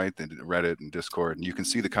communities, right? Reddit and Discord, and you can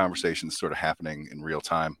see the conversations sort of happening in real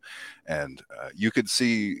time, and you could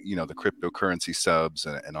see, the cryptocurrency subs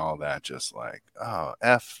and all that, just like, oh,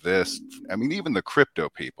 F this. I mean, even the crypto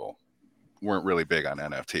people weren't really big on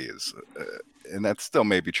NFTs, and that still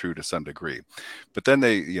may be true to some degree. But then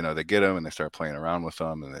they get them and they start playing around with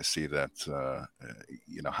them, and they see that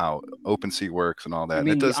how OpenSea works and all that. I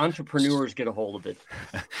mean, the entrepreneurs get a hold of it.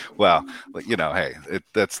 Well, hey,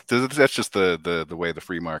 that's just the way the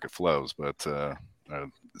free market flows, but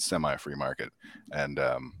semi-free market, and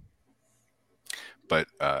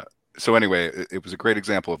so anyway, it was a great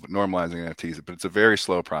example of normalizing NFTs, but it's a very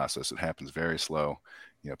slow process. It happens very slow.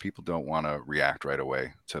 People don't want to react right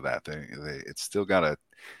away to that. It's got a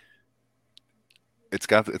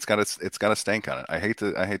stank on it. I hate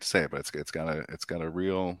to say it, but it's got a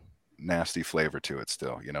real nasty flavor to it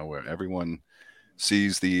still. Where everyone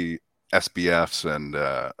sees the SBFs and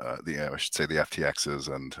I should say the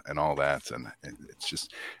FTXs and all that, and it's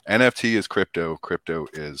just NFT is crypto. Crypto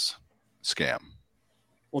is scam.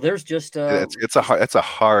 Well, there's just it's a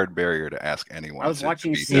hard barrier to ask anyone. I was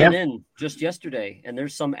watching CNN just yesterday, and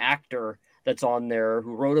there's some actor that's on there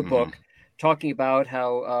who wrote a book talking about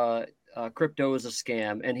how crypto is a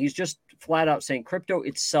scam, and he's just flat out saying crypto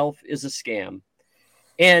itself is a scam.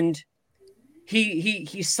 And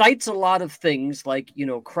he cites a lot of things like,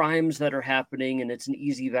 crimes that are happening, and it's an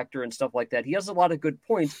easy vector and stuff like that. He has a lot of good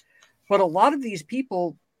points, but a lot of these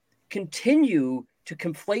people continue to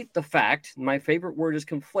conflate the fact. My favorite word is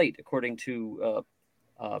conflate, according to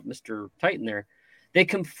Mr. Titan there. They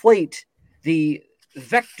conflate the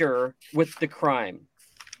vector with the crime.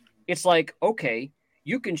 It's like, okay,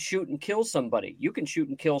 you can shoot and kill somebody. You can shoot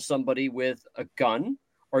and kill somebody with a gun,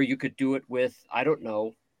 or you could do it with, I don't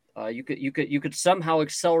know, you could somehow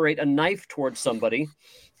accelerate a knife towards somebody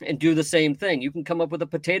and do the same thing. You can come up with a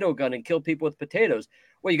potato gun and kill people with potatoes.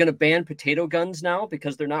 Well, you're going to ban potato guns now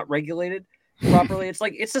because they're not regulated properly? It's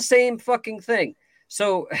like, it's the same fucking thing.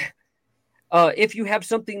 So if you have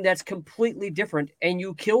something that's completely different and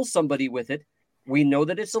you kill somebody with it, we know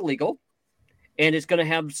that it's illegal, and it's going to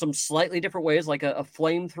have some slightly different ways, like a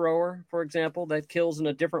flamethrower, for example, that kills in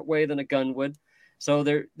a different way than a gun would. So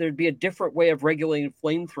there'd be a different way of regulating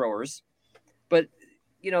flamethrowers. But,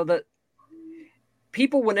 the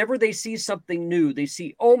people, whenever they see something new, they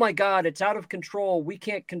see, oh my God, it's out of control. We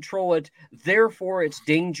can't control it. Therefore, it's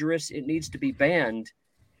dangerous. It needs to be banned.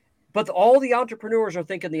 But all the entrepreneurs are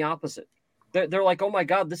thinking the opposite. They're like, oh my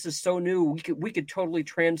God, this is so new. We could totally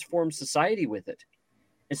transform society with it.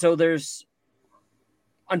 And so there's,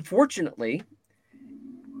 unfortunately,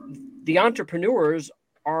 the entrepreneurs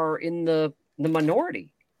are in the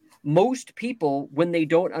minority. Most people, when they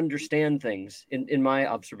don't understand things, in my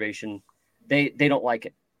observation, they don't like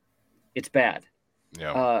it. It's bad.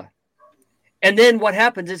 Yeah. And then what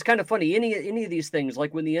happens? It's kind of funny. Any of these things,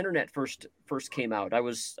 like when the internet first came out, I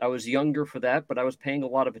was younger for that, but I was paying a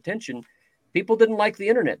lot of attention. People didn't like the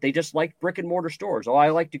internet. They just liked brick and mortar stores. Oh, I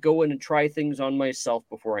like to go in and try things on myself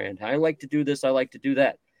beforehand. I like to do this. I like to do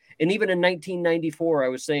that. And even in 1994, I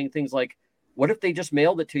was saying things like, what if they just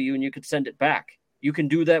mailed it to you and you could send it back? You can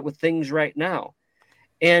do that with things right now.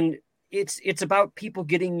 And it's about people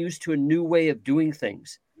getting used to a new way of doing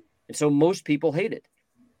things. And so most people hate it.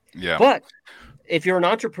 Yeah. But if you're an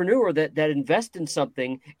entrepreneur that invests in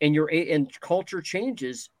something and culture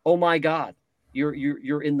changes, oh my God,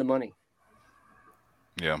 you're in the money.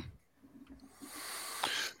 Yeah.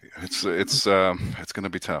 It's going to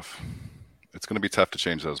be tough. It's going to be tough to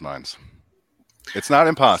change those minds. It's not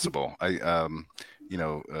impossible.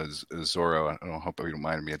 Zorro, I hope you don't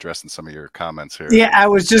mind me addressing some of your comments here. Yeah, I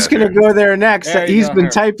was just going to go there next. He's been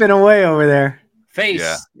typing away over there. Face.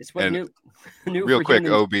 Yeah. It's what new real quick,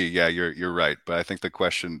 OB. Yeah, you're right. But I think the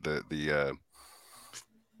question, the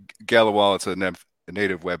Gala wallet's a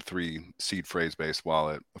native Web3 seed phrase based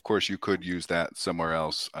wallet. Of course, you could use that somewhere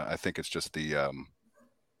else. I think it's just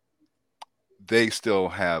they still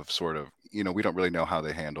have sort of we don't really know how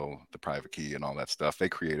they handle the private key and all that stuff. They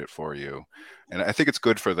create it for you. And I think it's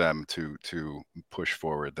good for them to push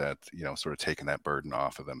forward that, sort of taking that burden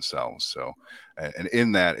off of themselves. So, and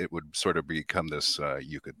in that, it would sort of become this,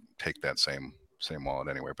 you could take that same wallet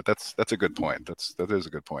anywhere. But that's a good point. That is a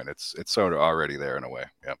good point. It's sort of already there in a way.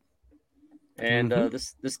 Yep. And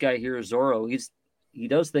this guy here, Zorro, he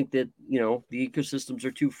does think that, the ecosystems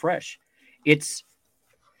are too fresh. It's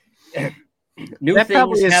new that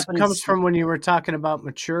things happen. Comes from when you were talking about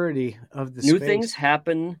maturity of the new space. things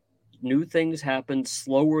happen. New things happen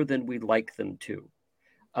slower than we'd like them to.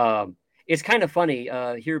 It's kind of funny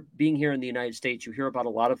being here in the United States. You hear about a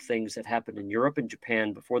lot of things that happen in Europe and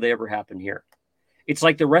Japan before they ever happen here. It's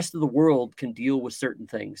like the rest of the world can deal with certain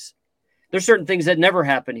things. There's certain things that never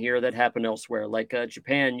happen here that happen elsewhere. Like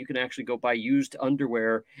Japan, you can actually go buy used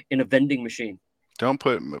underwear in a vending machine.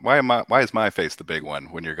 Why is my face the big one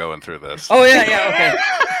when you're going through this? Oh yeah, okay.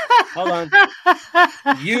 Hold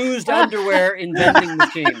on. Used underwear in vending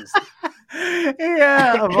machines.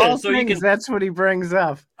 Yeah, of all things, that's what he brings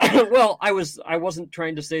up. Well, I wasn't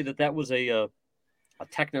trying to say that was a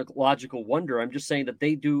technological wonder. I'm just saying that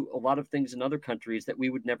they do a lot of things in other countries that we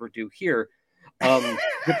would never do here.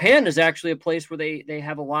 Japan is actually a place where they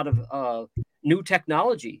have a lot of new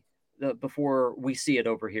technology before we see it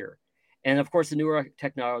over here. And of course, the newer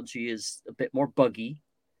technology is a bit more buggy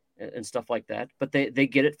and stuff like that, but they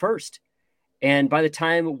get it first. And by the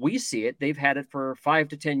time we see it, they've had it for 5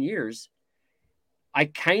 to 10 years. I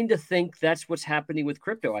kind of think that's what's happening with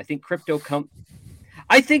crypto. I think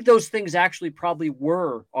I think those things actually probably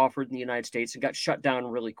were offered in the United States and got shut down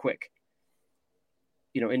really quick.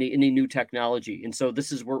 Any new technology. And so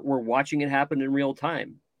we're watching it happen in real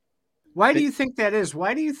time. Why do you think that is?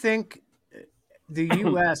 Why do you think the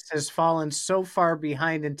U.S. has fallen so far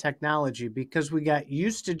behind in technology? Because we got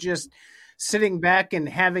used to just sitting back and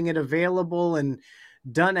having it available and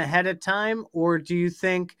done ahead of time? Or do you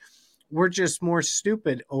think we're just more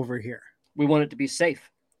stupid over here? We want it to be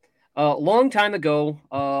safe. A long time ago,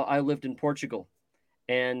 I lived in Portugal,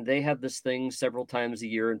 and they have this thing several times a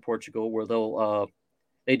year in Portugal where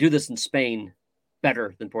they do this in Spain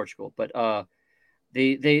better than Portugal, but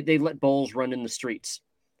they let bulls run in the streets.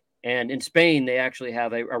 And in Spain, they actually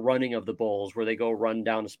have a running of the bulls where they go run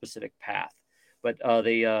down a specific path. But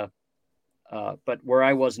but where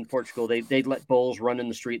I was in Portugal, they let bulls run in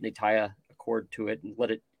the street and they tie a cord to it and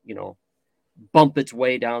let it, bump its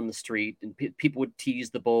way down the street. And people would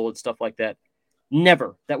tease the bull and stuff like that.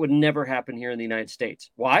 That would never happen here in the United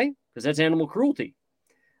States. Why? Because that's animal cruelty.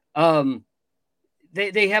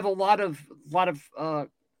 They have a lot of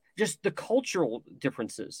just the cultural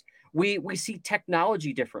differences. We see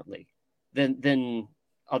technology differently than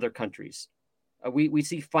other countries. We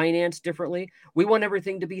see finance differently. We want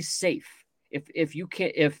everything to be safe. If you're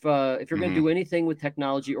going to do anything with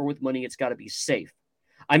technology or with money, it's got to be safe.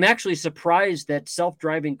 I'm actually surprised that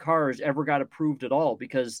self-driving cars ever got approved at all,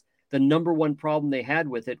 because the number one problem they had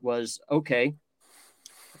with it was, okay,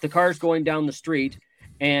 the car's going down the street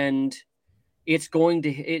and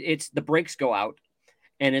the brakes go out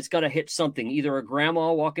and it's got to hit something, either a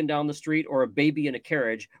grandma walking down the street or a baby in a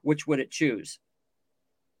carriage. Which would it choose?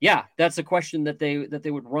 Yeah, that's a question that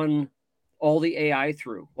they would run all the AI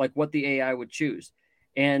through, like what the AI would choose.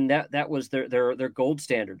 And that was their gold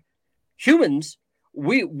standard. Humans,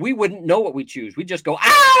 we wouldn't know what we choose. We just go,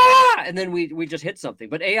 and then we just hit something.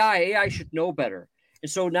 But AI should know better. And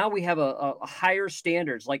so now we have a higher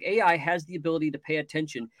standards. Like AI has the ability to pay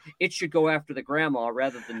attention. It should go after the grandma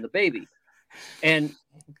rather than the baby. And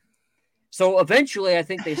so eventually I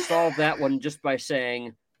think they solved that one just by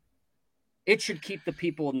saying it should keep the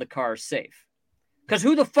people in the car safe. Because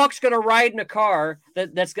who the fuck's going to ride in a car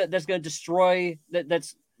that's going to destroy,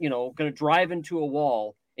 that's going to drive into a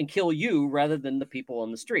wall and kill you rather than the people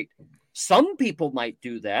on the street? Some people might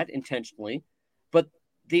do that intentionally, but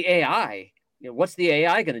the AI, what's the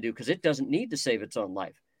AI going to do? Because it doesn't need to save its own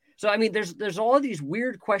life. So, I mean, there's all of these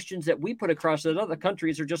weird questions that we put across that other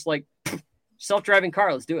countries are just like, self-driving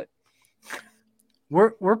car, let's do it.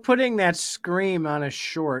 We're putting that Scream on a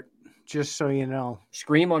short, just so you know.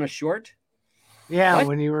 Scream on a short? Yeah, what?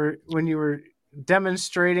 when you were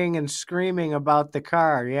demonstrating and screaming about the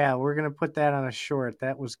car. Yeah, we're gonna put that on a short.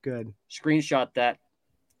 That was good. Screenshot that.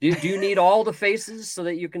 Do you need all the faces so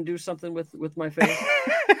that you can do something with my face?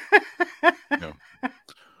 No.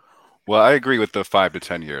 Well, I agree with the 5 to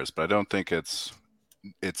 10 years, but I don't think it's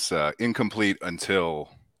incomplete until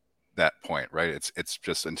that point, right? It's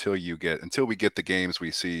just until we get the games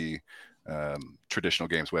we see, traditional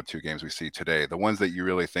games, Web 2 games we see today, the ones that you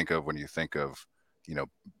really think of when you think of,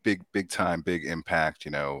 big time, big impact,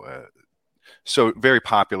 so very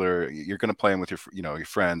popular. You're going to play them with your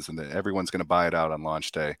friends, and then everyone's going to buy it out on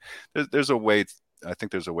launch day. There's a way. I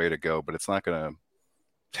think there's a way to go, but it's not going to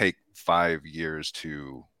take 5 years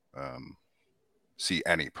to see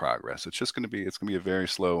any progress. It's going to be a very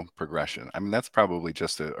slow progression. I mean, that's probably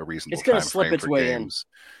just a reasonable. It's going to time slip frame its for way games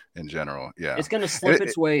in general. Yeah, it's going to slip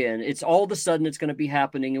its way in. It's all of a sudden it's going to be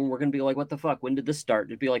happening, and we're going to be like, "What the fuck? When did this start?"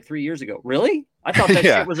 It'd be like 3 years ago. Really? I thought that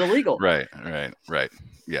shit was illegal. Right.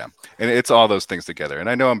 Yeah, and it's all those things together. And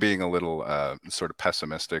I know I'm being a little sort of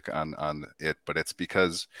pessimistic on it, but it's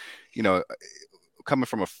because, coming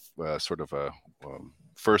from a sort of a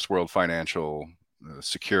first world financial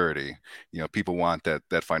security, people want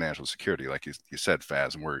that financial security, like you said,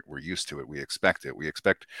 Faz, and we're used to it. We expect it. We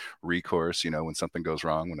expect recourse, when something goes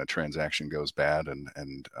wrong, when a transaction goes bad,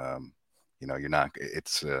 and you're not.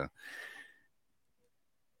 It's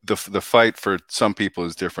the fight for some people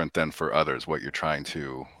is different than for others. What you're trying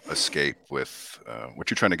to escape with,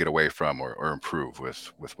 what you're trying to get away from or improve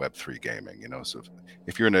with Web3 gaming. So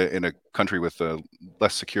if you're in a country with a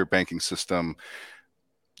less secure banking system,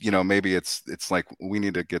 maybe it's like, we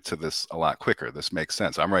need to get to this a lot quicker. This makes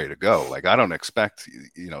sense. I'm ready to go. Like, I don't expect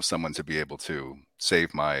someone to be able to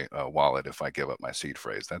save my wallet if I give up my seed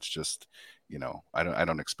phrase. That's just I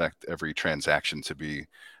don't expect every transaction to be.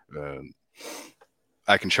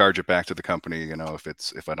 I can charge it back to the company,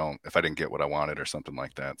 if I didn't get what I wanted or something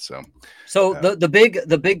like that. So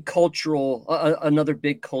the big cultural another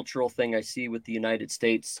big cultural thing I see with the United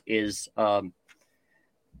States is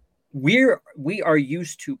we are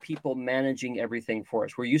used to people managing everything for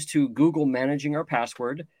us. We're used to Google managing our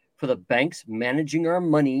password, for the banks managing our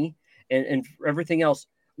money, and everything else.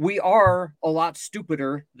 We are a lot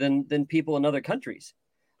stupider than people in other countries.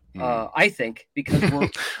 I think, because we're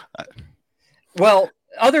well,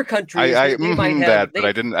 other countries I might have but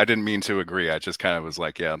I didn't mean to agree. I just kind of was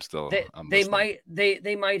like, yeah, they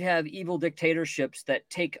might have evil dictatorships that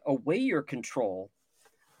take away your control,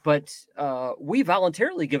 but we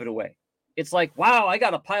voluntarily give it away. It's like, wow, I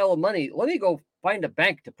got a pile of money. Let me go find a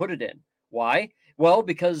bank to put it in. Why? Well,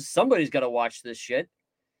 because somebody's got to watch this shit.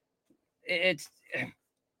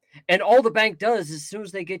 And all the bank does is, as soon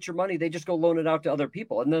as they get your money, they just go loan it out to other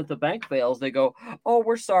people. And then if the bank fails, they go, "Oh,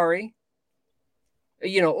 we're sorry."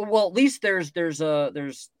 Well, at least there's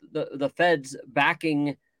the feds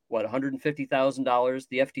backing $150,000,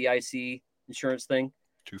 the FDIC insurance thing.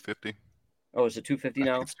 250. Oh, is it 250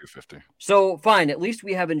 now? It's 250. So fine, at least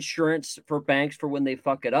we have insurance for banks for when they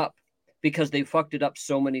fuck it up, because they fucked it up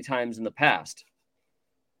so many times in the past.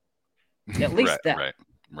 At least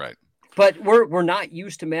Right. But we're not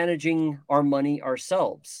used to managing our money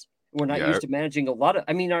ourselves. We're not used to managing a lot of.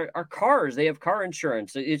 I mean, our cars, they have car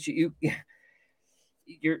insurance.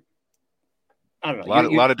 You're, I don't know. A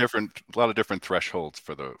lot of different thresholds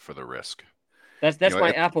for the risk. That's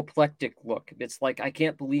my apoplectic look. It's like, I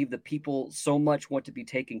can't believe that people so much want to be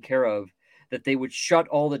taken care of that they would shut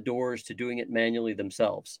all the doors to doing it manually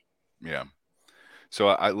themselves. Yeah. So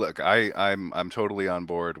I'm totally on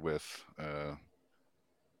board with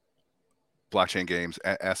blockchain games,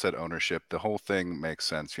 asset ownership. The whole thing makes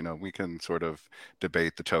sense. We can sort of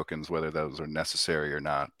debate the tokens, whether those are necessary or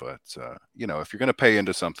not. But, if you're going to pay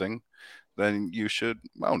into something, then you should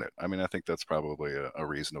own it. I mean, I think that's probably a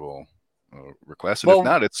reasonable request. And if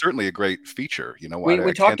not, it's certainly a great feature.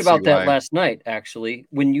 We talked about that last night, actually.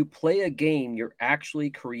 When you play a game, you're actually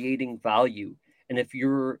creating value. And if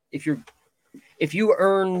you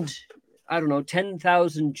earned, I don't know,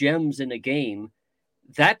 10,000 gems in a game,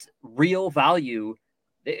 that's real value.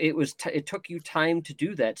 It took you time to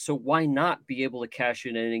do that. So why not be able to cash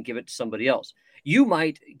it in and give it to somebody else? You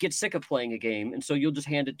might get sick of playing a game, and so you'll just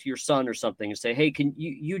hand it to your son or something and say, "Hey, can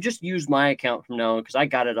you just use my account from now on, because I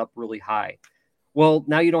got it up really high." Well,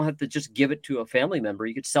 now you don't have to just give it to a family member.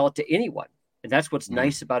 You could sell it to anyone. And that's what's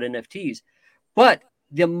nice about NFTs. But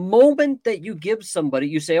the moment that you give somebody,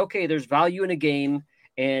 you say, okay, there's value in a game,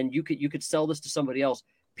 and you could sell this to somebody else.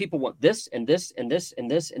 People want this and this and this and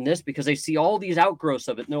this and this, because they see all these outgrowths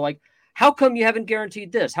of it. And they're like, how come you haven't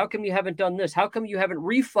guaranteed this? How come you haven't done this? How come you haven't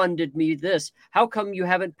refunded me this? How come you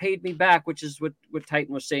haven't paid me back? Which is what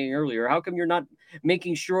Titan was saying earlier. How come you're not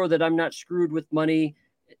making sure that I'm not screwed with money?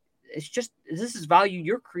 It's just, this is value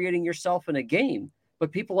you're creating yourself in a game,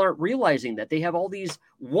 but people aren't realizing that they have all these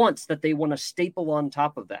wants that they want to staple on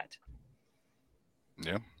top of that.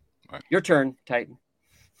 Yeah. Right. Your turn, Titan.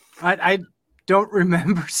 I don't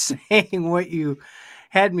remember saying what you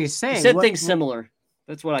had me saying. You said things similar.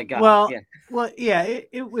 That's what I got.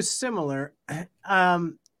 It was similar.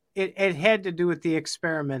 It had to do with the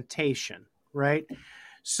experimentation, right?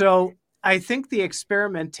 So think the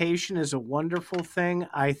experimentation is a wonderful thing.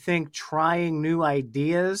 I think trying new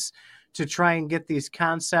ideas to try and get these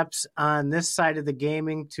concepts on this side of the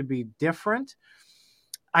gaming to be different.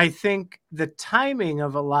 I think the timing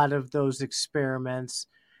of a lot of those experiments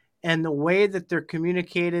and the way that they're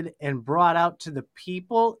communicated and brought out to the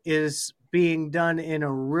people is being done in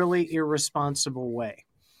a really irresponsible way.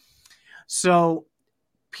 So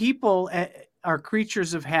people are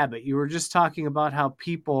creatures of habit. You were just talking about how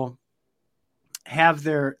people have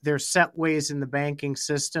their set ways in the banking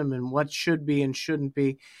system and what should be and shouldn't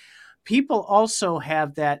be. People also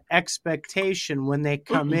have that expectation when they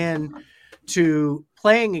come in to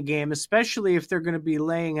playing a game, especially if they're going to be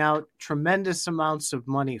laying out tremendous amounts of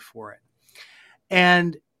money for it.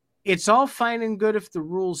 And it's all fine and good if the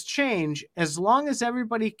rules change, as long as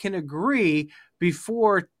everybody can agree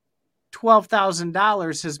before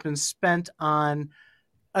 $12,000 has been spent on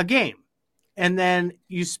a game. And then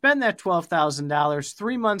you spend that $12,000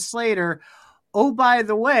 3 months later. Oh, by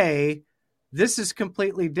the way, this is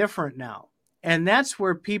completely different now. And that's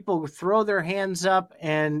where people throw their hands up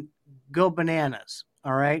and go bananas.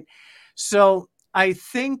 All right. So I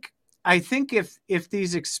think if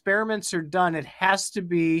these experiments are done, it has to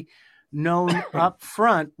be known up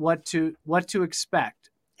front what to expect.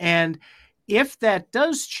 And if that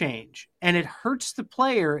does change and it hurts the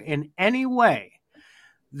player in any way,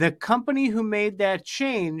 the company who made that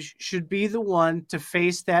change should be the one to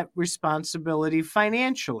face that responsibility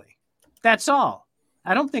financially. That's all.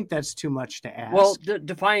 I don't think that's too much to ask. Well,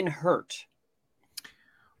 define hurt.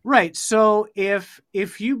 Right. So if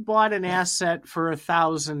you bought an asset for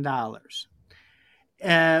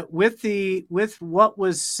 $1,000, with what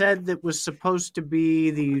was said that was supposed to be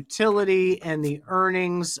the utility and the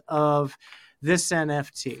earnings of this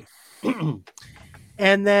NFT,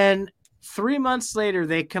 and then 3 months later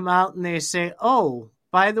they come out and they say, "Oh,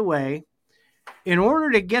 by the way, in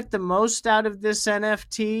order to get the most out of this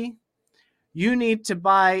NFT, you need to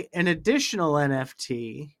buy an additional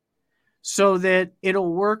NFT so that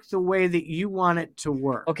it'll work the way that you want it to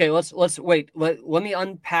work." Okay, let's wait. Let me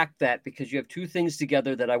unpack that, because you have two things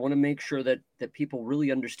together that I want to make sure that people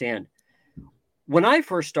really understand. When I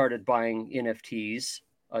first started buying NFTs,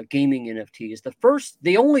 gaming NFTs,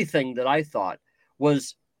 the only thing that I thought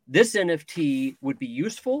was this NFT would be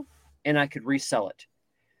useful and I could resell it.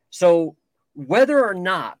 So whether or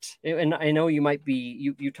not, and I know you might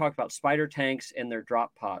be, you talk about spider tanks and their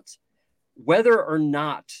drop pods, whether or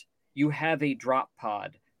not you have a drop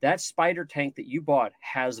pod, that spider tank that you bought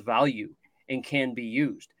has value and can be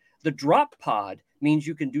used. The drop pod means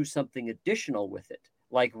you can do something additional with it,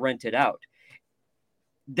 like rent it out.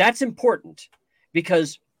 That's important,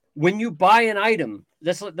 because when you buy an item,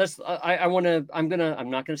 I'm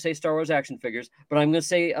not going to say Star Wars action figures, but I'm going to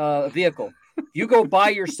say a vehicle. You go buy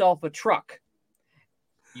yourself a truck.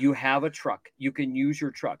 You have a truck. You can use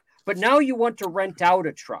your truck. But now you want to rent out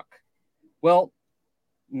a truck. Well,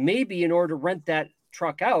 maybe in order to rent that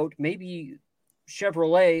truck out, maybe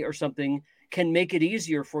Chevrolet or something can make it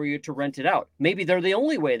easier for you to rent it out. Maybe they're the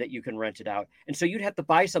only way that you can rent it out. And so you'd have to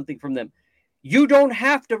buy something from them. You don't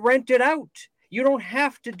have to rent it out. You don't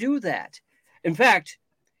have to do that. In fact,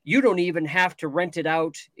 you don't even have to rent it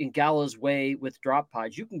out in Gala's way with drop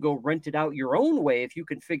pods. You can go rent it out your own way if you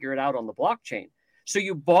can figure it out on the blockchain. So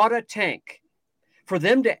you bought a tank. For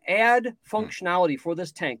them to add functionality for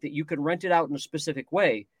this tank that you can rent it out in a specific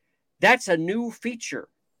way, that's a new feature.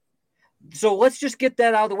 So let's just get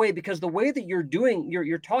that out of the way, because the way that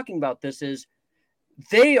you're talking about this is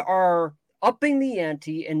they are upping the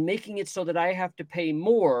ante and making it so that I have to pay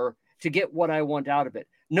more to get what I want out of it.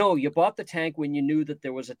 No, you bought the tank when you knew that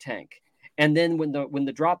there was a tank. And then when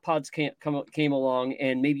the drop pods came along,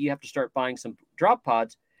 and maybe you have to start buying some drop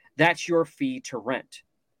pods, that's your fee to rent.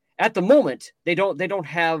 At the moment, they don't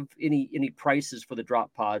have any prices for the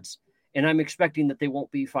drop pods, and I'm expecting that they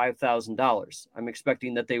won't be $5,000. I'm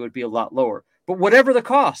expecting that they would be a lot lower. But whatever the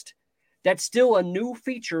cost, that's still a new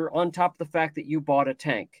feature on top of the fact that you bought a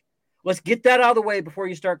tank. Let's get that out of the way before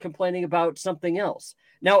you start complaining about something else.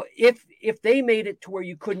 Now, if they made it to where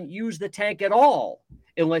you couldn't use the tank at all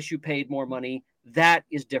unless you paid more money, that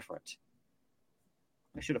is different.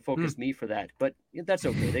 I should have focused me for that, but that's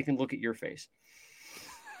okay. They can look at your face.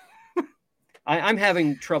 I'm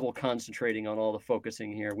having trouble concentrating on all the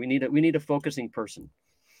focusing here. We need a focusing person.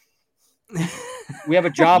 We have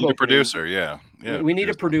a job. A producer, yeah. We need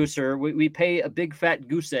a producer. We pay a big fat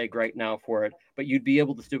goose egg right now for it, but you'd be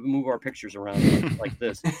able to move our pictures around like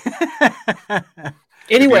this.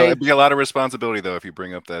 Anyway, it'd be a lot of responsibility though if you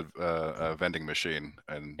bring up that vending machine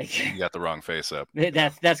and you got the wrong face up.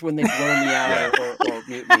 That's when they blow me out or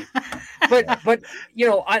mute me. But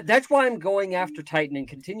that's why I'm going after Titan and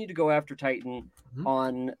continue to go after Titan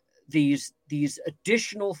on these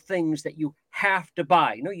additional things that you have to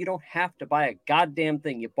buy. No, you don't have to buy a goddamn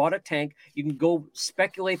thing. You bought a tank. You can go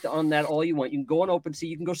speculate on that all you want. You can go on OpenSea.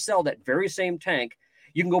 You can go sell that very same tank.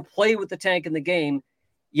 You can go play with the tank in the game.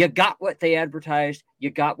 You got what they advertised. You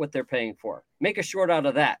got what they're paying for. Make a short out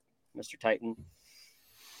of that, Mr. Titan.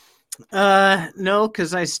 No,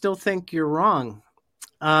 because I still think you're wrong.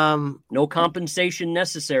 No compensation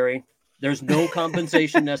necessary. There's no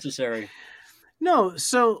compensation necessary. No,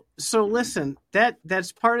 so listen,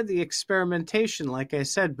 that's part of the experimentation, like I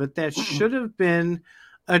said, but that should have been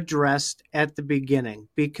addressed at the beginning,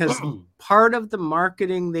 because part of the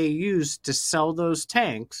marketing they used to sell those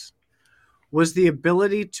tanks was the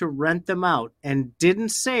ability to rent them out, and didn't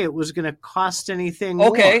say it was going to cost anything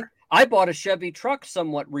more. I bought a Chevy truck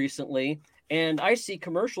somewhat recently, and I see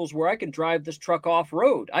commercials where I can drive this truck off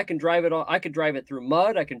road. I can drive it. I can drive it through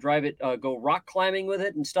mud. I can drive it, go rock climbing with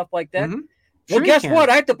it and stuff like that. Mm-hmm. Well, guess what?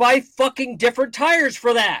 I have to buy fucking different tires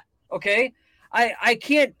for that. Okay, I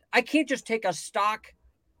can't just take a stock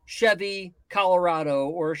Chevy Colorado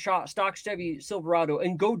or a stock Chevy Silverado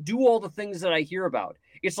and go do all the things that I hear about.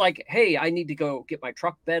 It's like, hey, I need to go get my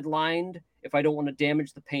truck bed lined if I don't want to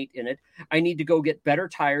damage the paint in it. I need to go get better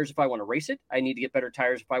tires if I want to race it. I need to get better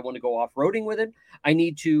tires if I want to go off-roading with it. I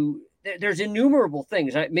need to, there's innumerable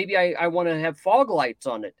things. Maybe I want to have fog lights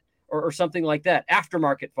on it or something like that.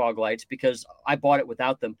 Aftermarket fog lights, because I bought it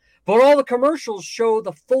without them. But all the commercials show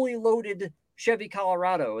the fully loaded Chevy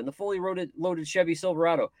Colorado and the fully loaded Chevy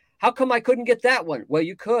Silverado. How come I couldn't get that one? Well,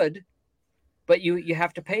 you could, but you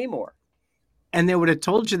have to pay more. And they would have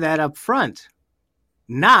told you that up front,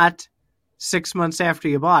 not 6 months after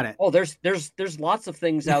you bought it. Oh, there's lots of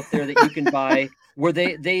things out there that you can buy where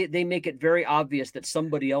they make it very obvious that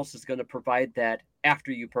somebody else is going to provide that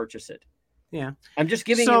after you purchase it. Yeah. I'm just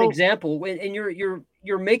giving an example, and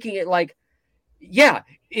you're making it like, yeah,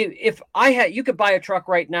 if I had, you could buy a truck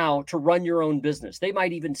right now to run your own business. They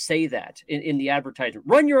might even say that in the advertisement.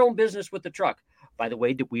 Run your own business with the truck. By the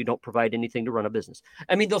way, we don't provide anything to run a business.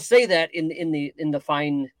 I mean, they'll say that in the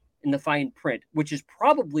fine print, which is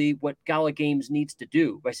probably what Gala Games needs to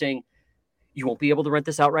do by saying, you won't be able to rent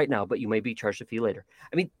this out right now, but you may be charged a fee later.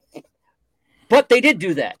 I mean, but they did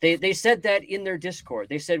do that. They said that in their Discord.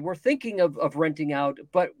 They said, we're thinking of renting out,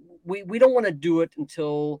 but we don't want to do it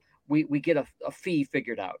until we get a fee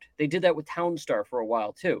figured out. They did that with Townstar for a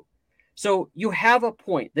while too. So you have a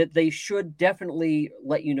point that they should definitely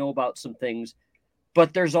let you know about some things,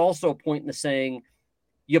 but there's also a point in the saying,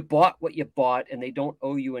 you bought what you bought and they don't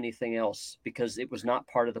owe you anything else because it was not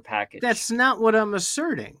part of the package. That's not what I'm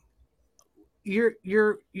asserting.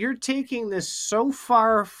 You're taking this so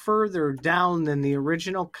far further down than the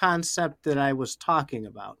original concept that I was talking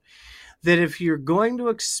about, that if you're going to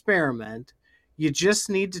experiment, you just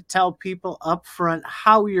need to tell people up front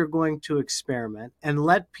how you're going to experiment and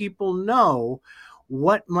let people know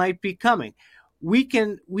what might be coming. We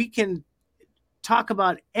can talk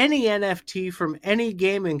about any NFT from any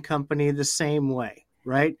gaming company the same way,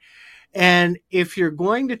 right? And if you're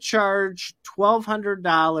going to charge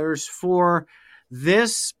 $1,200 for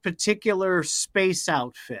this particular space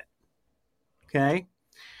outfit, okay,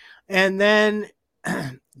 and then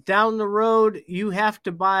down the road, you have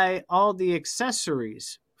to buy all the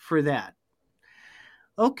accessories for that.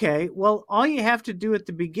 Okay, well, all you have to do at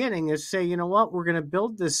the beginning is say, you know what, we're going to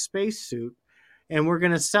build this spacesuit and we're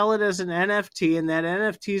going to sell it as an NFT, and that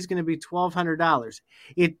NFT is going to be $1,200.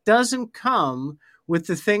 It doesn't come with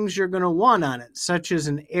the things you're going to want on it, such as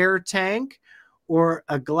an air tank or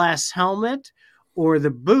a glass helmet or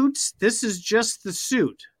the boots. This is just the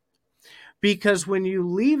suit. Because when you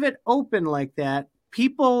leave it open like that,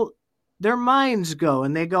 people, their minds go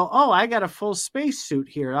and they go, oh, I got a full spacesuit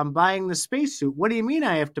here. I'm buying the spacesuit. What do you mean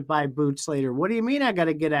I have to buy boots later? What do you mean I got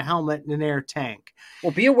to get a helmet and an air tank?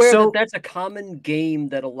 Well, be aware that that's a common game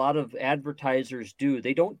that a lot of advertisers do.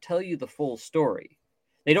 They don't tell you the full story.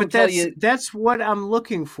 They don't tell you. That's what I'm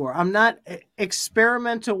looking for. I'm not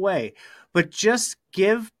experiment away, but just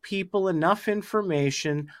give people enough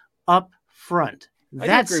information up front.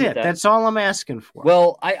 That's it. That's all I'm asking for.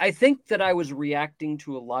 Well, I think that I was reacting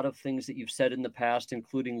to a lot of things that you've said in the past,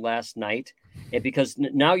 including last night, and because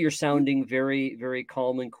now you're sounding very, very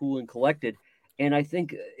calm and cool and collected. And I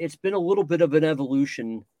think it's been a little bit of an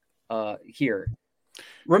evolution here.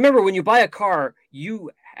 Remember, when you buy a car,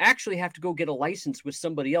 you actually have to go get a license with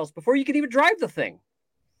somebody else before you can even drive the thing.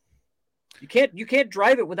 You can't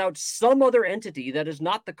drive it without some other entity that is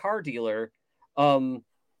not the car dealer,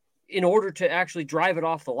 in order to actually drive it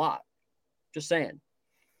off the lot. Just saying.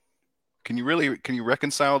 Can you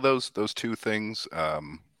reconcile those two things?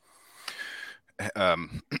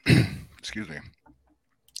 Excuse me.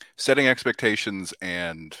 Setting expectations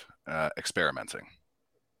and experimenting.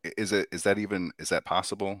 Is that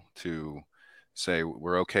possible to say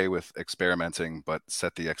we're okay with experimenting, but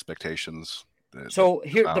set the expectations?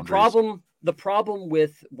 The problem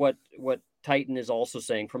with what Titan is also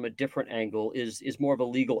saying from a different angle is more of a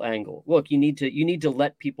legal angle. Look, you need to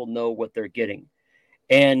let people know what they're getting.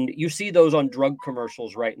 And you see those on drug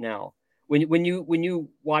commercials right now. When you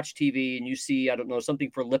watch TV and you see, I don't know,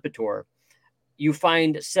 something for Lipitor, you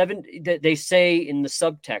find they say in the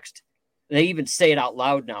subtext, they even say it out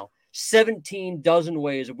loud now, 17 dozen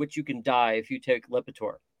ways of which you can die if you take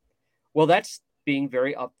Lipitor. Well, that's being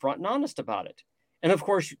very upfront and honest about it. And of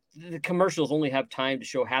course, the commercials only have time to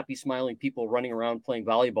show happy, smiling people running around playing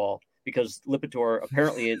volleyball because Lipitor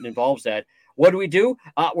apparently it involves that. What do?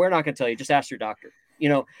 We're not going to tell you. Just ask your doctor.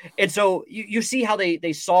 And so you see how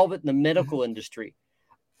they solve it in the medical industry.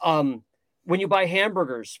 When you buy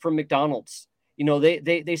hamburgers from McDonald's,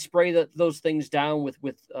 they spray those things down with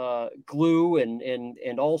glue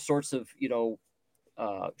and all sorts of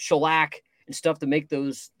shellac and stuff to make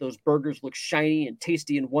those burgers look shiny and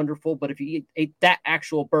tasty and wonderful. But if you ate that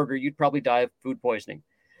actual burger, you'd probably die of food poisoning.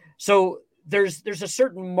 So there's a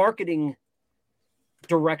certain marketing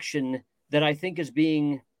direction that I think is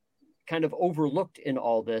being kind of overlooked in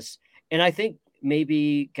all this. And I think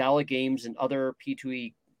maybe Gala Games and other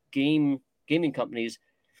P2E gaming companies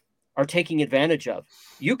are taking advantage of.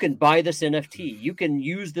 You can buy this NFT. You can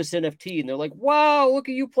use this NFT. And they're like, wow, look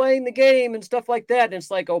at you playing the game and stuff like that. And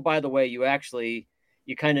it's like, oh, by the way, you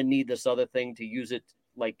kind of need this other thing to use it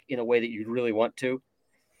like in a way that you really want to.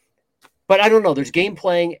 But I don't know. There's game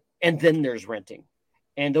playing and then there's renting.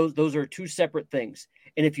 And those are two separate things.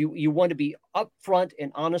 And if you want to be upfront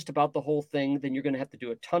and honest about the whole thing, then you're going to have to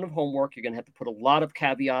do a ton of homework. You're going to have to put a lot of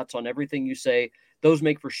caveats on everything you say. Those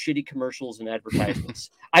make for shitty commercials and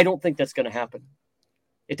advertisements. I don't think that's going to happen.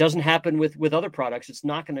 It doesn't happen with other products. It's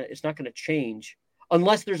not going to change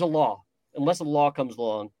unless there's a law comes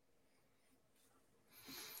along.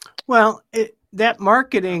 Well, that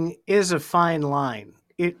marketing is a fine line.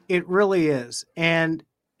 It really is. And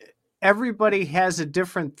everybody has a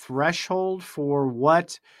different threshold for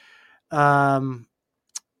what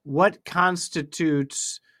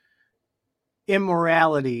constitutes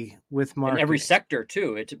immorality with marketing. In every sector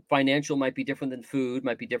too. Financial might be different than food,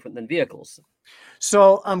 might be different than vehicles.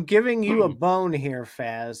 So I'm giving you a bone here,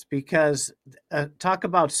 Faz, because talk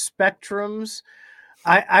about spectrums.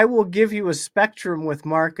 I will give you a spectrum with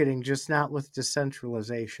marketing, just not with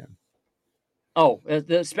decentralization. Oh,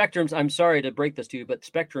 the spectrums, I'm sorry to break this to you, but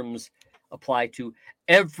spectrums apply to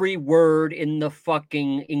every word in the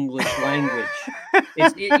fucking English language.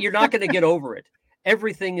 You're not going to get over it.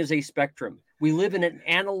 Everything is a spectrum. We live in an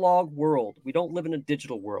analog world. We don't live in a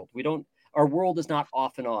digital world. Our world is not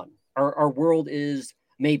off and on. Our world is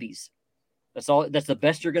maybes. That's all. That's the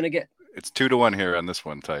best you're going to get. It's 2-1 here on this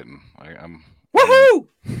one, Titan. Woohoo!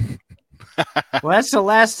 Well, that's the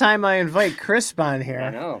last time I invite Chris on here.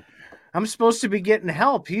 I know. I'm supposed to be getting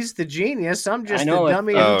help. He's the genius. I'm just a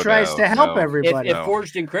dummy who tries to help everybody. If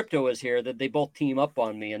Forged in Crypto is here, that they both team up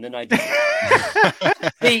on me, and then I just...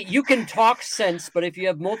 See, you can talk sense, but if you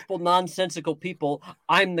have multiple nonsensical people,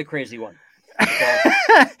 I'm the crazy one.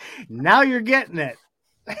 So... Now you're getting it.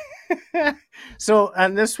 So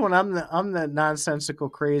on this one, I'm the nonsensical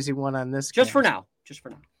crazy one on this. Just for now.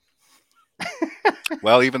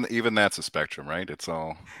 Well, even that's a spectrum, right? It's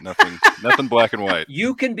all nothing black and white.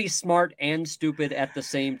 You can be smart and stupid at the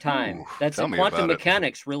same time. Ooh, that's quantum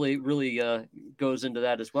mechanics really goes into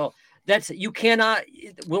that as well. You cannot.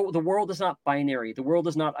 Well, the world is not binary. The world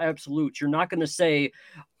is not absolute. You're not going to say,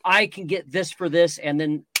 I can get this for this, and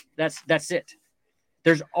then that's it.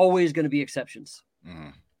 There's always going to be exceptions.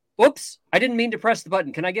 Mm. Whoops! I didn't mean to press the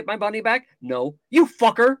button. Can I get my money back? No, you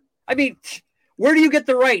fucker. I mean. Where do you get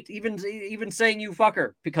the right, even saying you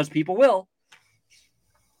fucker? Because people will.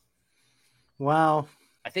 Wow.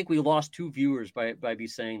 I think we lost 2 viewers by me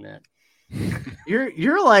saying that.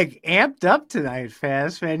 You're like amped up tonight,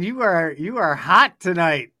 Faz, man. You are hot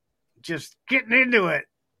tonight. Just getting into it.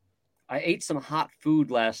 I ate some hot food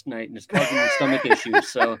last night and it's causing me stomach issues.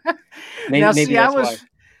 So maybe that's why.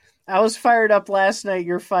 I was fired up last night.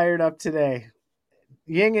 You're fired up today.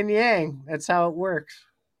 Yin and yang. That's how it works.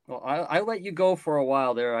 Well, I let you go for a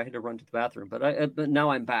while there. I had to run to the bathroom, but now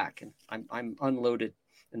I'm back and I'm unloaded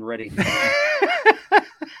and ready.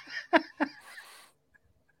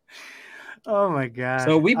 Oh my God.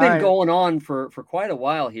 So we've been going on for quite a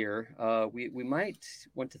while here. We might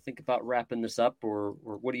want to think about wrapping this up, or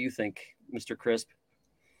what do you think, Mr. Crisp?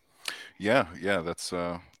 Yeah, that's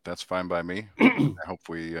fine by me. I hope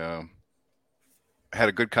we had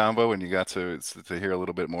a good convo, and you got to hear a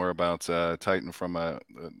little bit more about Titan from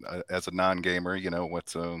as a non-gamer. You know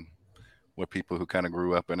what people who kind of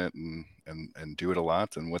grew up in it and do it a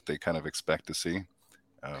lot, and what they kind of expect to see.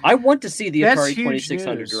 I want to see the Atari huge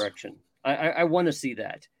 2600 news. direction. I want to see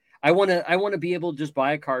that. I want to be able to just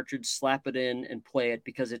buy a cartridge, slap it in, and play it,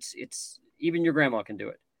 because it's even your grandma can do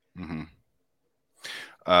it. Mm-hmm.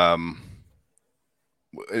 An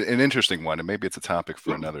interesting one, and maybe it's a topic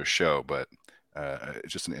for another show, but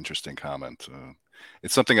it's just an interesting comment.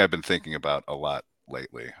 It's something I've been thinking about a lot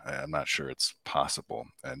lately. I'm not sure it's possible,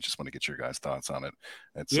 and just want to get your guys' thoughts on it.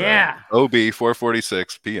 It's OB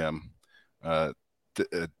 4:46 p.m.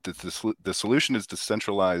 The solution is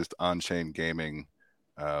decentralized on-chain gaming.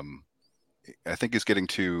 I think is getting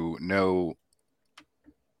to no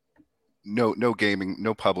gaming,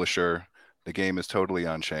 no publisher. The game is totally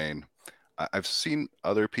on-chain. I've seen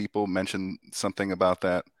other people mention something about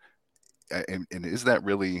that, and is that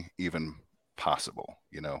really even possible?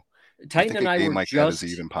 You know, Titan and I were like that is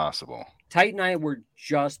even possible. Titan and I were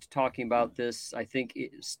just talking about this. I think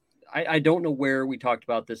I don't know where we talked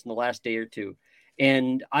about this in the last day or two,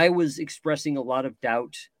 and I was expressing a lot of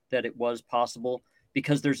doubt that it was possible,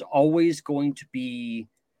 because there's always going to be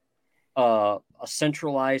a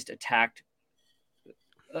centralized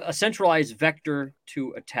vector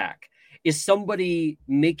to attack. Is somebody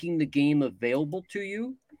making the game available to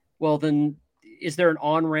you? Well, then is there an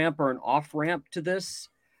on-ramp or an off-ramp to this?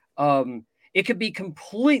 It could be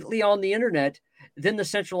completely on the internet. Then the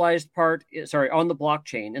centralized part, on the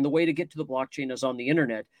blockchain, and the way to get to the blockchain is on the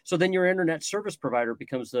internet. So then your internet service provider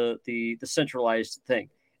becomes the centralized thing.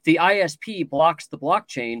 If the ISP blocks the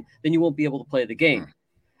blockchain, then you won't be able to play the game.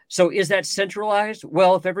 So is that centralized?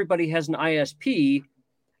 Well, if everybody has an ISP,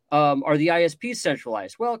 are the ISPs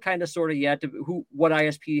centralized? Well, kind of, sort of, yeah. What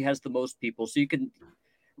ISP has the most people?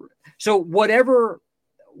 So whatever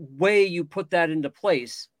way you put that into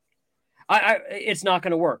place, it's not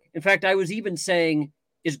going to work. In fact, I was even saying,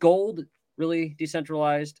 is gold really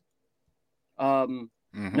decentralized? No,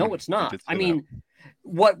 it's not. I mean,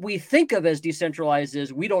 what we think of as decentralized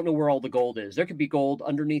is we don't know where all the gold is. There could be gold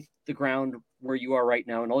underneath the ground where you are right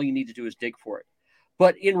now, and all you need to do is dig for it.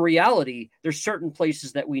 But in reality, there's certain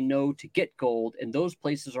places that we know to get gold, and those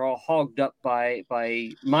places are all hogged up by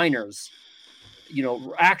miners,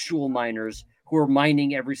 actual miners who are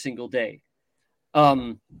mining every single day.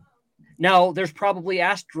 Now, there's probably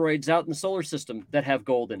asteroids out in the solar system that have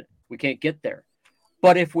gold in it. We can't get there.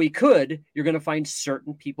 But if we could, you're going to find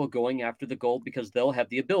certain people going after the gold because they'll have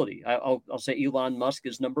the ability. I'll say Elon Musk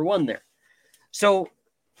is number one there. So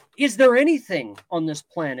is there anything on this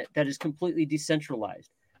planet that is completely decentralized?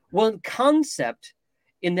 Well, in concept,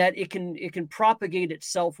 in that it can propagate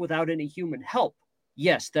itself without any human help.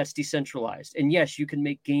 Yes, that's decentralized. And yes, you can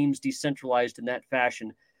make games decentralized in that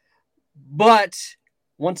fashion. But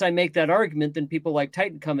once I make that argument, then people like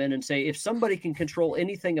Titan come in and say, if somebody can control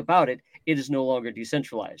anything about it, it is no longer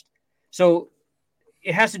decentralized. So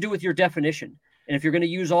it has to do with your definition. And if you're going to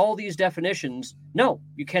use all these definitions, no,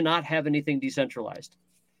 you cannot have anything decentralized.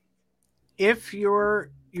 If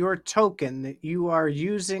your token that you are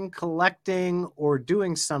using, collecting, or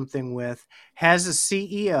doing something with has a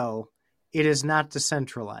CEO, it is not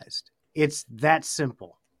decentralized. It's that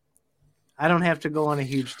simple. I don't have to go on a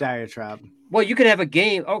huge diatribe. Well, you could have a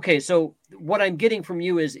game. Okay, so what I'm getting from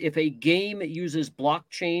you is, if a game uses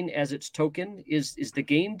blockchain as its token, is the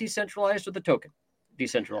game decentralized or the token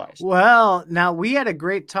decentralized? Well, now we had a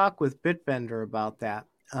great talk with Bitbender about that.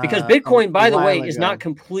 Because Bitcoin, by the way, is not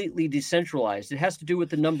completely decentralized. It has to do with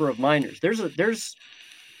the number of miners. If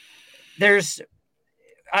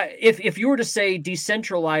you were to say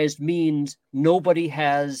decentralized means nobody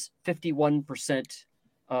has 51%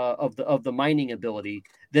 of the mining ability,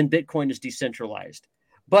 then Bitcoin is decentralized.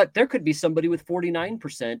 But there could be somebody with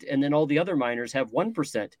 49%, and then all the other miners have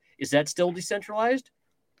 1%. Is that still decentralized?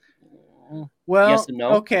 Well, yes and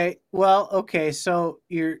no. Okay. Well, okay. So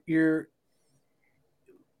you're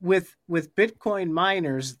with Bitcoin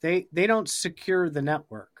miners, they don't secure the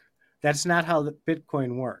network. That's not how the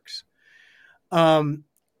Bitcoin works.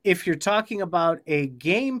 If you're talking about a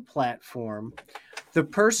game platform, the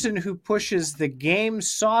person who pushes the game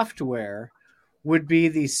software would be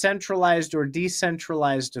the centralized or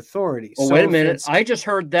decentralized authority. Well, wait a minute. I just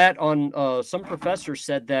heard that on some professor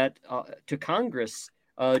said that to Congress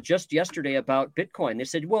just yesterday about Bitcoin. They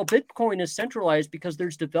said, well, Bitcoin is centralized because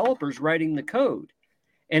there's developers writing the code.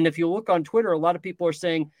 And if you look on Twitter, a lot of people are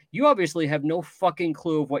saying, you obviously have no fucking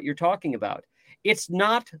clue of what you're talking about. It's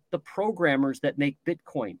not the programmers that make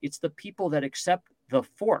Bitcoin. It's the people that accept the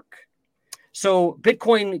fork. So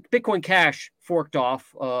Bitcoin Cash forked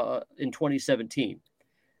off in 2017.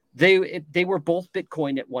 They were both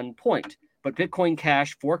Bitcoin at one point, but Bitcoin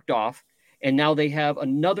Cash forked off, and now they have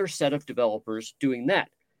another set of developers doing that.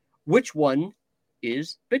 Which one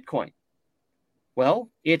is Bitcoin? Well,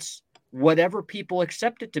 it's whatever people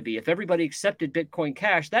accept it to be. If everybody accepted Bitcoin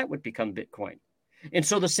Cash, that would become Bitcoin. And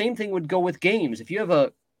so the same thing would go with games. If you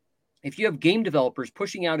have game developers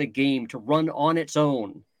pushing out a game to run on its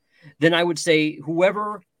own, then I would say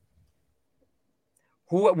whatever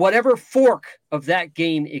fork of that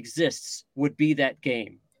game exists would be that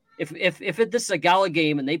game. If this is a Gala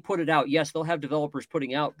game and they put it out, yes, they'll have developers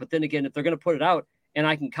putting out. But then again, if they're going to put it out and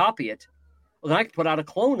I can copy it, well, then I can put out a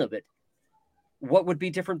clone of it. What would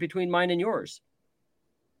be different between mine and yours?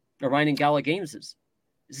 Or mine and Gala Games's?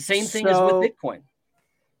 It's the same thing as with Bitcoin.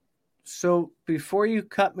 So before you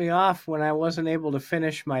cut me off when I wasn't able to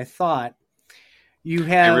finish my thought, you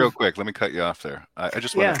have... Hey, real quick, let me cut you off there. I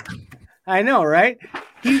just want to... I know, right?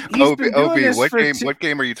 Ob, what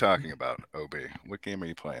game are you talking about, Ob? What game are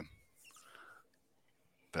you playing?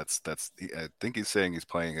 That's. I think he's saying he's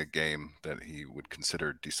playing a game that he would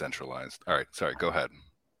consider decentralized. All right, sorry. Go ahead.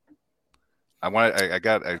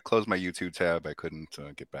 I closed my YouTube tab. I couldn't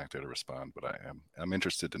get back there to respond, but I'm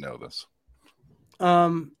interested to know this.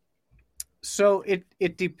 So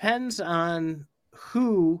it depends on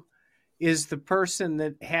who is the person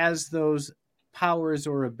that has those powers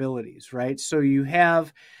or abilities, right? So you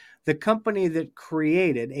have the company that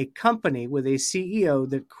created a company with a CEO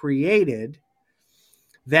that created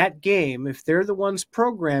that game. If they're the ones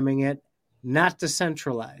programming it, not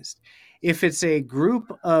decentralized. If it's a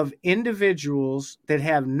group of individuals that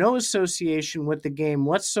have no association with the game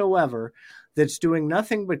whatsoever, that's doing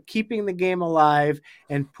nothing but keeping the game alive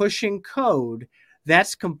and pushing code,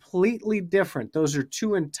 that's completely different. Those are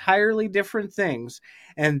two entirely different things,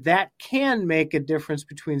 and that can make a difference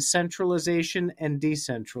between centralization and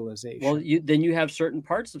decentralization. Well, then you have certain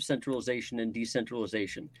parts of centralization and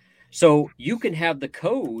decentralization. So you can have the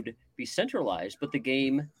code be centralized, but the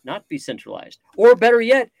game not be centralized. Or better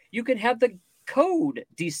yet, you can have the code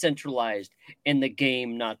decentralized and the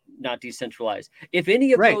game not decentralized. If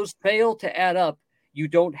any of those fail to add up, you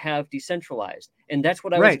don't have decentralized. And that's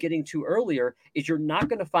what I was getting to earlier, is you're not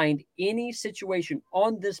going to find any situation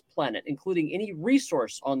on this planet, including any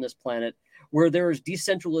resource on this planet, where there is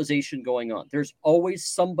decentralization going on. There's always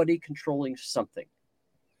somebody controlling something.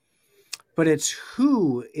 But it's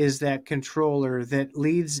who is that controller that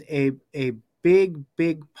leads a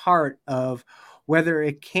big part of whether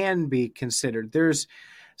it can be considered. There's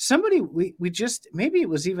somebody we just, maybe it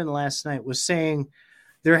was even last night, was saying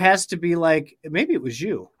there has to be, like, maybe it was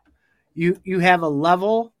you have a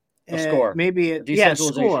level, a score, maybe a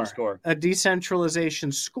decentralization score, a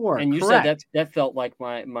decentralization score. And you correct. said that felt like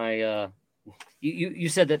my you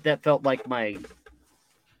said that felt like my,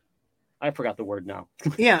 I forgot the word now.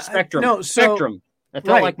 Yeah, spectrum. Spectrum. That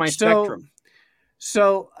felt like my spectrum.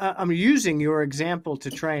 So I'm using your example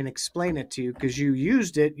to try and explain it to you, because you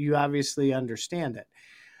used it. You obviously understand it.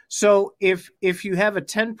 So if you have a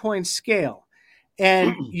 10-point scale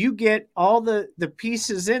and you get all the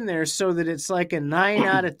pieces in there so that it's like a 9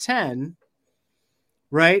 out of 10,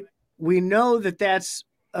 right? We know that that's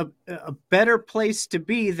a better place to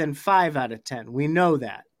be than 5 out of 10. We know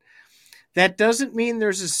that. That doesn't mean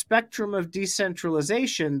there's a spectrum of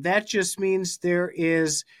decentralization. That just means there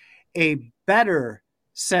is a better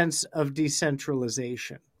sense of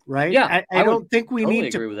decentralization, right? Yeah, I don't think we totally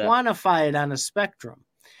need to quantify it on a spectrum.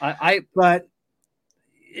 But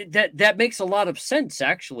that makes a lot of sense,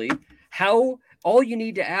 actually. All you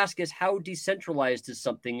need to ask is how decentralized is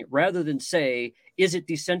something, rather than say, is it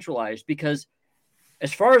decentralized? Because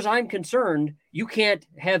as far as I'm concerned, you can't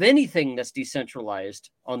have anything that's decentralized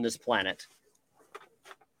on this planet.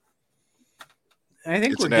 I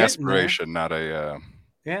think it's an aspiration, not a.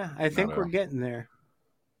 I think we're getting there.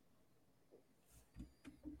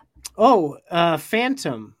 Oh,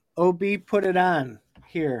 Phantom. OB put it on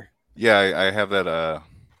here. Yeah, I have that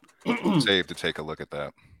saved to take a look at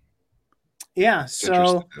that. Yeah,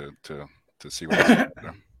 so to see what's there.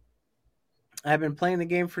 I've been playing the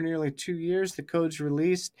game for nearly 2 years. The code's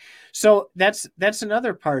released. So that's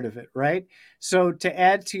another part of it, right? So to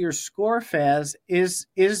add to your score, Faz, is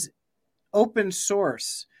open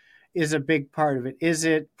source is a big part of it. Is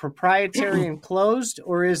it proprietary and closed,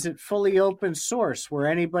 or is it fully open source where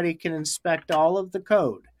anybody can inspect all of the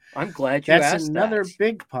code? I'm glad you asked That's another that.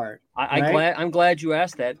 big part. Right? I'm glad you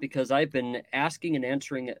asked that, because I've been asking and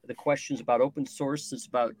answering the questions about open source since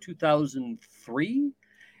about 2003.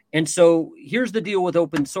 And so here's the deal with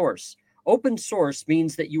open source. Open source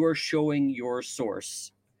means that you are showing your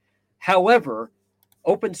source. However,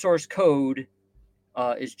 open source code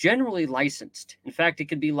is generally licensed. In fact, it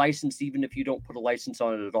can be licensed even if you don't put a license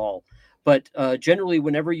on it at all. But generally,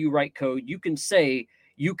 whenever you write code, you can say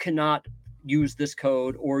you cannot use this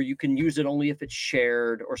code, or you can use it only if it's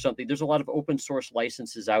shared or something. There's a lot of open source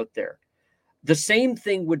licenses out there. The same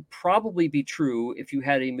thing would probably be true if you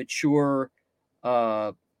had a mature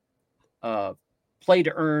play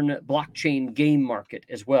to earn blockchain game market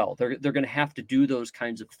as well. They're going to have to do those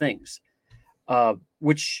kinds of things,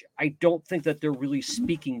 which I don't think that they're really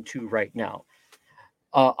speaking to right now.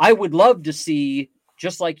 I would love to see,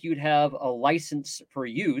 just like you'd have a license for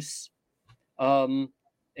use,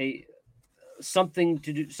 something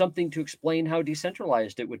to explain how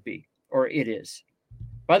decentralized it would be, or it is.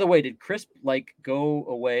 By the way, did Crisp go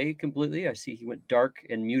away completely? I see he went dark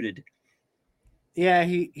and muted. Yeah,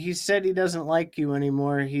 he said he doesn't like you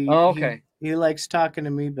anymore. Okay. He likes talking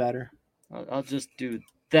to me better. I'll just do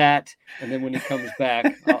that, and then when he comes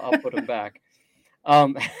back, I'll put him back.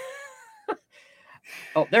 Oh,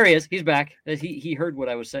 there he is. He's back. He heard what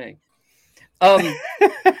I was saying.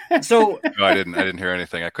 So no, I didn't hear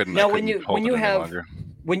anything. I couldn't. Now, when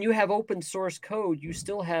you have open source code, you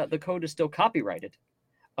still have the code is still copyrighted.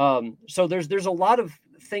 So there's a lot of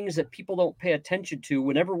things that people don't pay attention to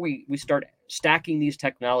whenever we start stacking these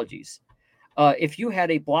technologies. If you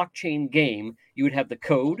had a blockchain game, you would have the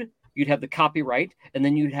code, you'd have the copyright, and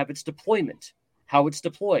then you'd have its deployment, how it's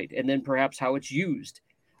deployed, and then perhaps how it's used.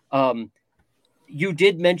 You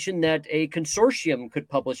did mention that a consortium could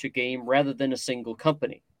publish a game rather than a single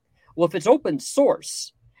company. Well, if it's open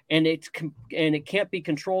source and it can't be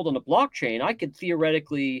controlled on a blockchain, I could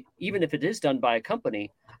theoretically, even if it is done by a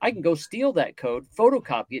company, I can go steal that code,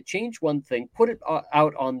 photocopy it, change one thing, put it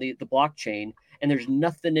out on the blockchain, and there's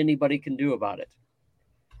nothing anybody can do about it.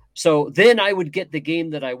 So then I would get the game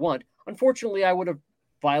that I want. Unfortunately, I would have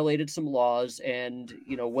violated some laws, and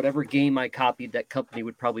whatever game I copied, that company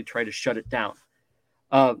would probably try to shut it down.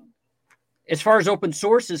 As far as open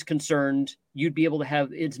source is concerned, you'd be able to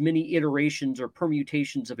have as many iterations or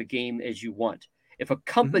permutations of a game as you want. If a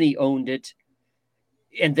company owned it,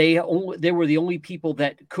 and they were the only people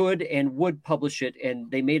that could and would publish it,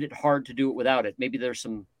 and they made it hard to do it without it, maybe there's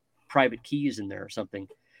some private keys in there or something,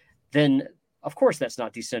 then of course that's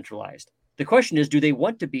not decentralized. The question is, do they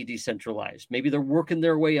want to be decentralized? Maybe they're working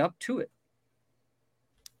their way up to it.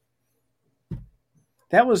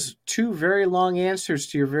 That was two very long answers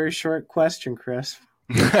to your very short question, Chris.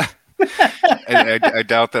 I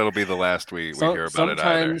doubt that'll be the last we hear about it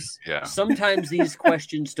either. Yeah. Sometimes these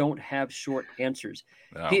questions don't have short answers.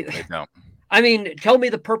 No, they don't. I mean, tell me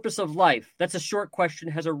the purpose of life. That's a short question,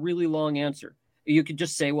 has a really long answer. You could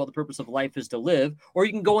just say, well, the purpose of life is to live, or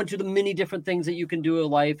you can go into the many different things that you can do in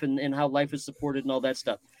life and how life is supported and all that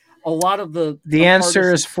stuff. A lot of the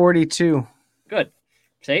answer is 42. Good.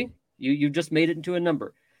 See? You just made it into a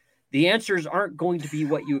number. The answers aren't going to be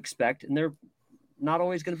what you expect, and they're not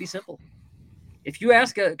always going to be simple. If you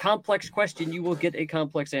ask a complex question, you will get a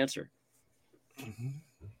complex answer. Mm-hmm.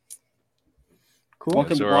 Cool.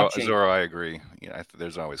 Welcome to blockchain. Zoro, I agree. Yeah,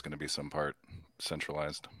 there's always going to be some part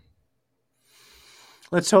centralized.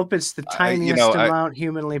 Let's hope it's the tiniest amount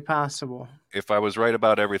humanly possible. If I was right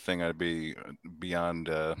about everything, I'd be beyond.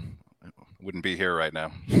 Wouldn't be here right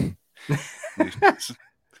now.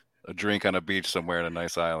 A drink on a beach somewhere in a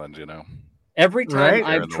nice island, Every time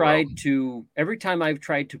I've tried to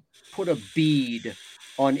put a bead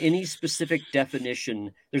on any specific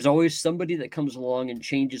definition, there's always somebody that comes along and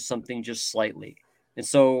changes something just slightly. And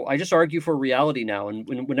so I just argue for reality now. And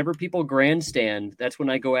whenever people grandstand, that's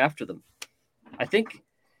when I go after them. I think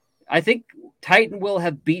Titan will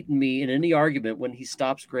have beaten me in any argument when he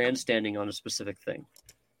stops grandstanding on a specific thing.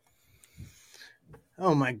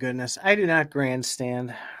 Oh my goodness. I do not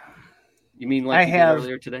grandstand. You mean like you did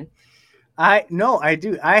earlier today? No, I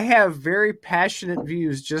do. I have very passionate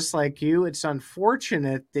views just like you. It's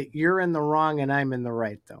unfortunate that you're in the wrong and I'm in the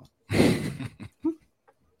right, though.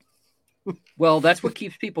 Well, that's what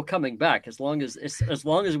keeps people coming back, as long as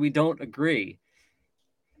we don't agree.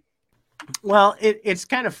 Well, it's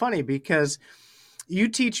kind of funny because you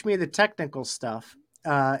teach me the technical stuff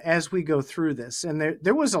as we go through this. And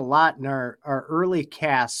there was a lot in our early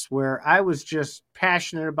casts where I was just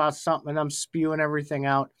passionate about something and I'm spewing everything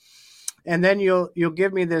out. And then you'll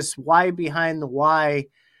give me this why behind the why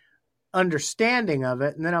understanding of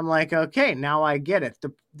it. And then I'm like, okay, now I get it.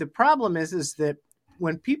 The problem is that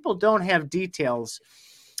when people don't have details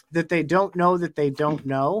that they don't know that they don't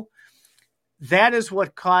know, that is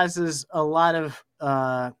what causes a lot of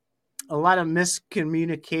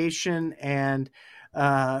miscommunication and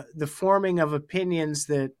the forming of opinions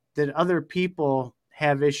that other people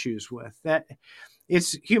have issues with. That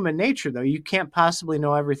it's human nature, though. You can't possibly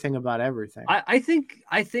know everything about everything. I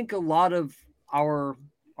think a lot of our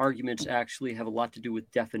arguments actually have a lot to do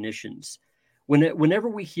with definitions. Whenever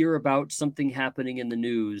we hear about something happening in the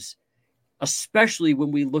news, especially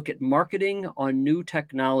when we look at marketing on new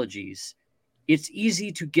technologies, it's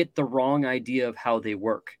easy to get the wrong idea of how they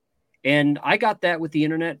work. And I got that with the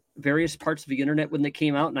internet, various parts of the internet when they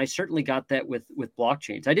came out. And I certainly got that with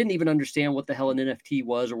blockchains. I didn't even understand what the hell an NFT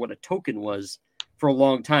was or what a token was for a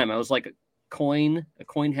long time. I was like, a coin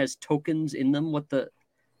has tokens in them.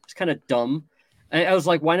 It's kind of dumb. I was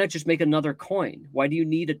like, why not just make another coin? Why do you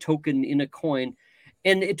need a token in a coin?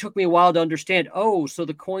 And it took me a while to understand, so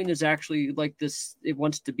the coin is actually like this. It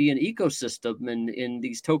wants to be an ecosystem, and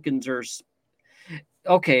these tokens are,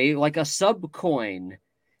 okay, like a sub coin.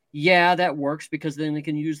 Yeah, that works because then they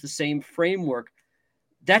can use the same framework.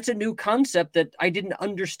 That's a new concept that I didn't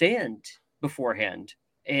understand beforehand.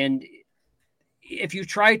 And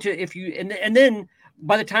and then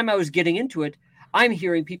by the time I was getting into it, I'm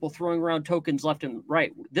hearing people throwing around tokens left and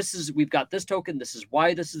right. We've got this token. This is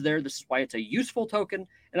why this is there. This is why it's a useful token.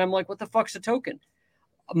 And I'm like, what the fuck's a token?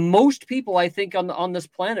 Most people, I think, on this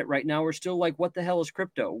planet right now are still like, what the hell is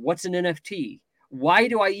crypto? What's an NFT? Why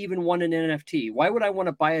do I even want an NFT? Why would I want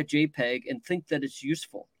to buy a JPEG and think that it's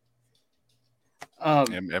useful?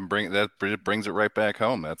 And brings it right back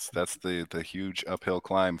home. That's the huge uphill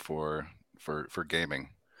climb for gaming.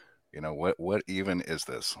 What even is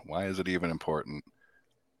this? Why is it even important?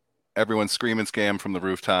 Everyone's screaming scam from the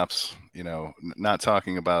rooftops, not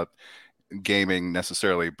talking about gaming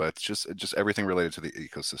necessarily, but just everything related to the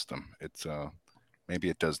ecosystem. It's maybe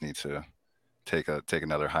it does need to take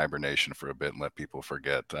another hibernation for a bit and let people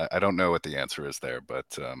forget. I don't know what the answer is there, but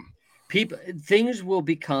things will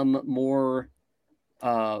become more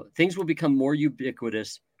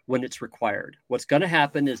ubiquitous when it's required. What's going to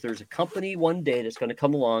happen is there's a company one day that's going to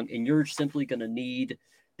come along and you're simply going to need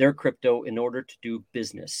their crypto in order to do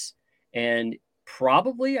business. And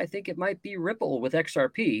probably, I think it might be Ripple with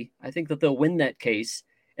XRP. I think that they'll win that case.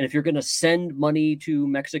 And if you're going to send money to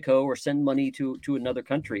Mexico or send money to another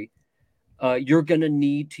country, you're going to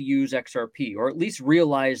need to use XRP, or at least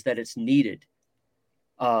realize that it's needed.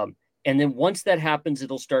 And then once that happens,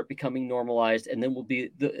 it'll start becoming normalized. And then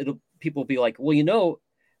people will be like, well, you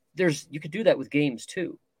could do that with games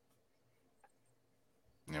too.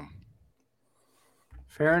 Yeah.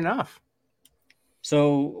 Fair enough.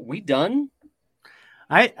 So we done?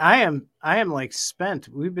 I am like spent.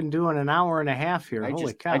 We've been doing an hour and a half here.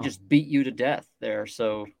 Holy cow. I just beat you to death there.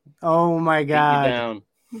 So oh my God. Beat you down.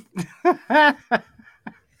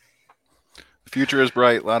 The future is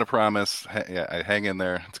bright. A lot of promise. Hang in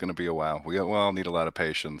there. It's going to be a while. We all need a lot of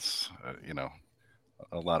patience.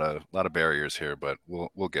 A lot of barriers here, but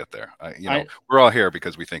we'll get there. We're all here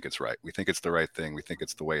because we think it's right. We think it's the right thing. We think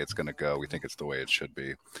it's the way it's going to go. We think it's the way it should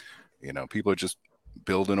be. People are just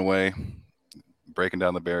building away, breaking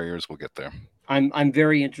down the barriers. We'll get there. I'm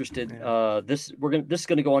very interested. This is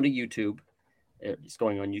going to go onto YouTube. It's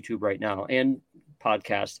going on YouTube right now and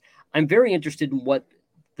podcast. I'm very interested in what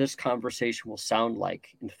this conversation will sound like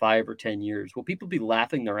in 5 or 10 years. Will people be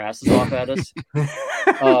laughing their asses off at us?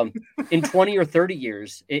 In 20 or 30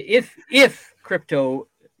 years, if crypto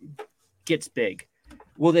gets big,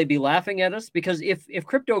 will they be laughing at us? Because if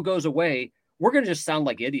crypto goes away, we're going to just sound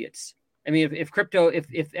like idiots. I mean, if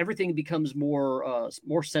everything becomes more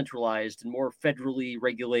centralized and more federally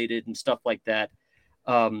regulated and stuff like that,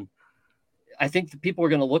 I think the people are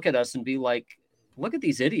going to look at us and be like, look at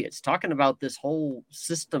these idiots talking about this whole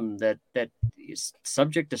system that is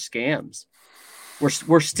subject to scams.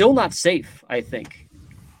 We're still not safe, I think.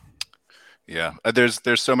 Yeah,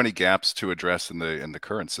 there's so many gaps to address in the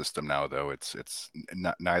current system now, though. It's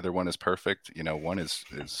not, neither one is perfect. One is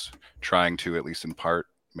trying to, at least in part,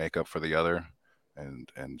 make up for the other,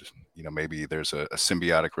 and maybe there's a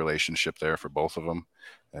symbiotic relationship there for both of them.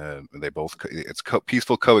 It's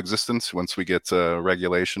peaceful coexistence once we get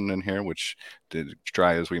regulation in here, which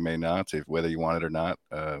try as we may not, whether you want it or not.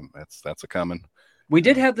 That's a common. We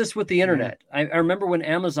did have this with the internet. I remember when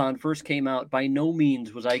Amazon first came out. By no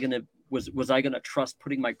means was I gonna trust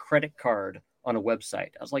putting my credit card on a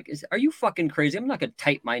website. I was like, are you fucking crazy? I'm not gonna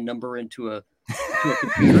type my number into a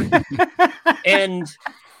computer. And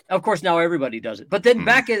of course now everybody does it. But then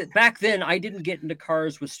back then I didn't get into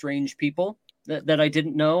cars with strange people that I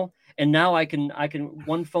didn't know. And now I can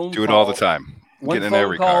one phone do it call, all the time. One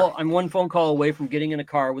phone call. I'm one phone call away from getting in a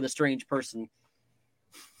car with a strange person.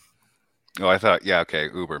 Oh, I thought, yeah, okay,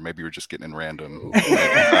 Uber. Maybe you were just getting in random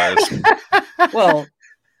cars. Well,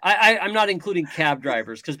 I'm not including cab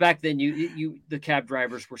drivers because back then the cab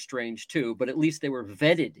drivers were strange too, but at least they were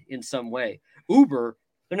vetted in some way. Uber,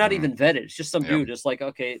 they're not even vetted. It's just some dude. It's like,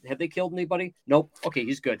 okay, have they killed anybody? Nope. Okay,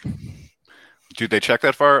 he's good. Dude, they check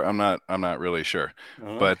that far? I'm not really sure.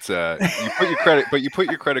 But you put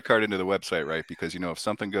your credit card into the website, right? Because if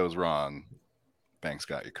something goes wrong, bank's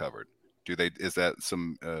got you covered. Is that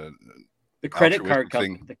some the credit card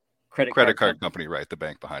company? The credit card company, right? The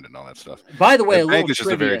bank behind it and all that stuff. By the way, bank is just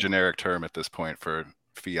a very generic term at this point for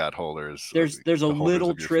fiat holders. There's a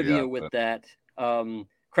little trivia with that.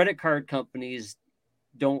 Credit card companies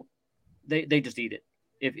they just eat it.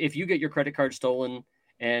 If you get your credit card stolen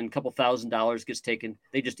and a couple $1,000 gets taken,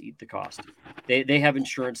 they just eat the cost. They have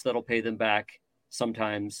insurance that'll pay them back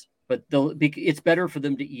sometimes, but it's better for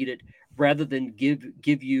them to eat it rather than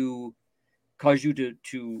cause you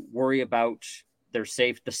to worry about the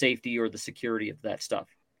safety or the security of that stuff.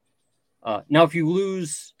 Now, if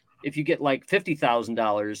you get like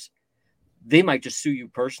 $50,000, they might just sue you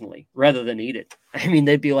personally rather than eat it. I mean,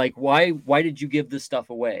 they'd be like, why did you give this stuff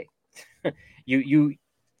away?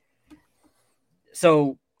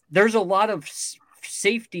 So there's a lot of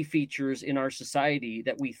safety features in our society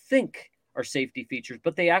that we think are safety features,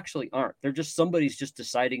 but they actually aren't. They're just somebody's just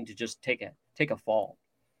deciding to just take a fall.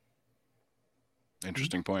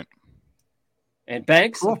 Interesting point. And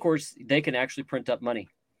banks, of course, they can actually print up money.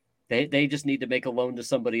 They just need to make a loan to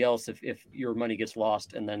somebody else if your money gets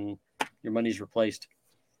lost and then your money's replaced.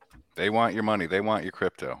 They want your money. They want your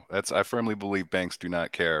crypto. I firmly believe banks do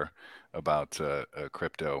not care about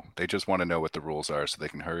crypto. They just want to know what the rules are so they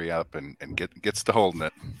can hurry up and gets to holding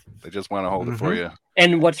it. They just want to hold it for you.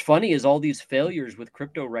 And what's funny is all these failures with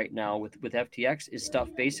crypto right now with FTX is stuff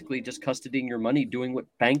basically just custodying your money, doing what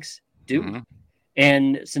banks do. Mm-hmm.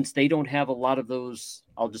 And since they don't have a lot of those,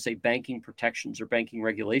 I'll just say banking protections or banking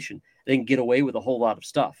regulation, they can get away with a whole lot of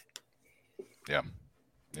stuff. Yeah.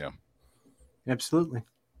 Absolutely.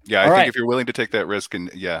 Yeah, I think if you're willing to take that risk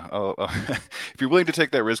if you're willing to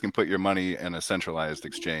take that risk and put your money in a centralized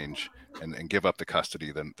exchange and give up the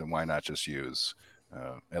custody, then why not just use,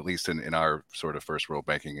 at least in our sort of first world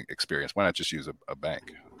banking experience, why not just use a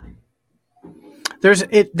bank?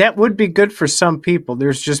 That would be good for some people.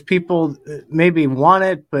 There's just people maybe want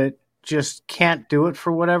it, but just can't do it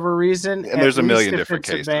for whatever reason. And there's a million different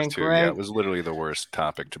cases too. Right? Yeah, it was literally the worst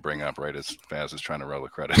topic to bring up right as Faz is trying to roll the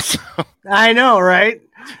credits. I know, right?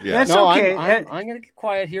 Yeah. That's okay. I'm going to get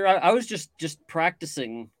quiet here. I was just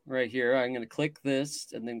practicing right here. I'm going to click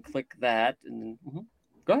this and then click that. And then,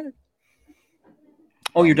 Go ahead.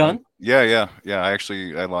 Oh, you're done? Yeah.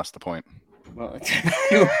 I lost the point. Well,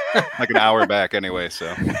 like an hour back anyway,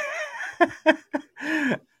 so.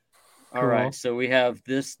 All right, so we have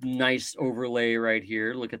this nice overlay right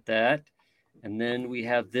here. Look at that. And then we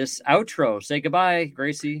have this outro. Say goodbye,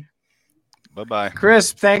 Gracie. Bye-bye.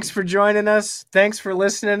 Chris, thanks for joining us. Thanks for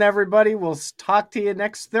listening, everybody. We'll talk to you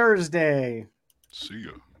next Thursday. See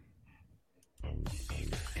ya.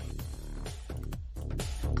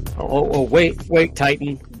 Oh, wait,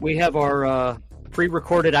 Titan. We have our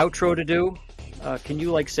pre-recorded outro to do. Can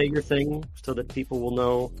you say your thing so that people will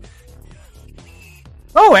know?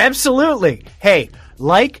 Oh, absolutely. Hey,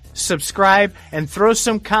 subscribe, and throw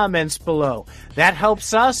some comments below. That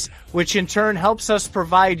helps us, which in turn helps us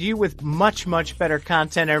provide you with much, much better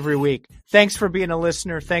content every week. Thanks for being a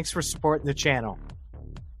listener. Thanks for supporting the channel.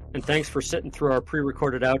 And thanks for sitting through our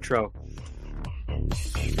pre-recorded outro.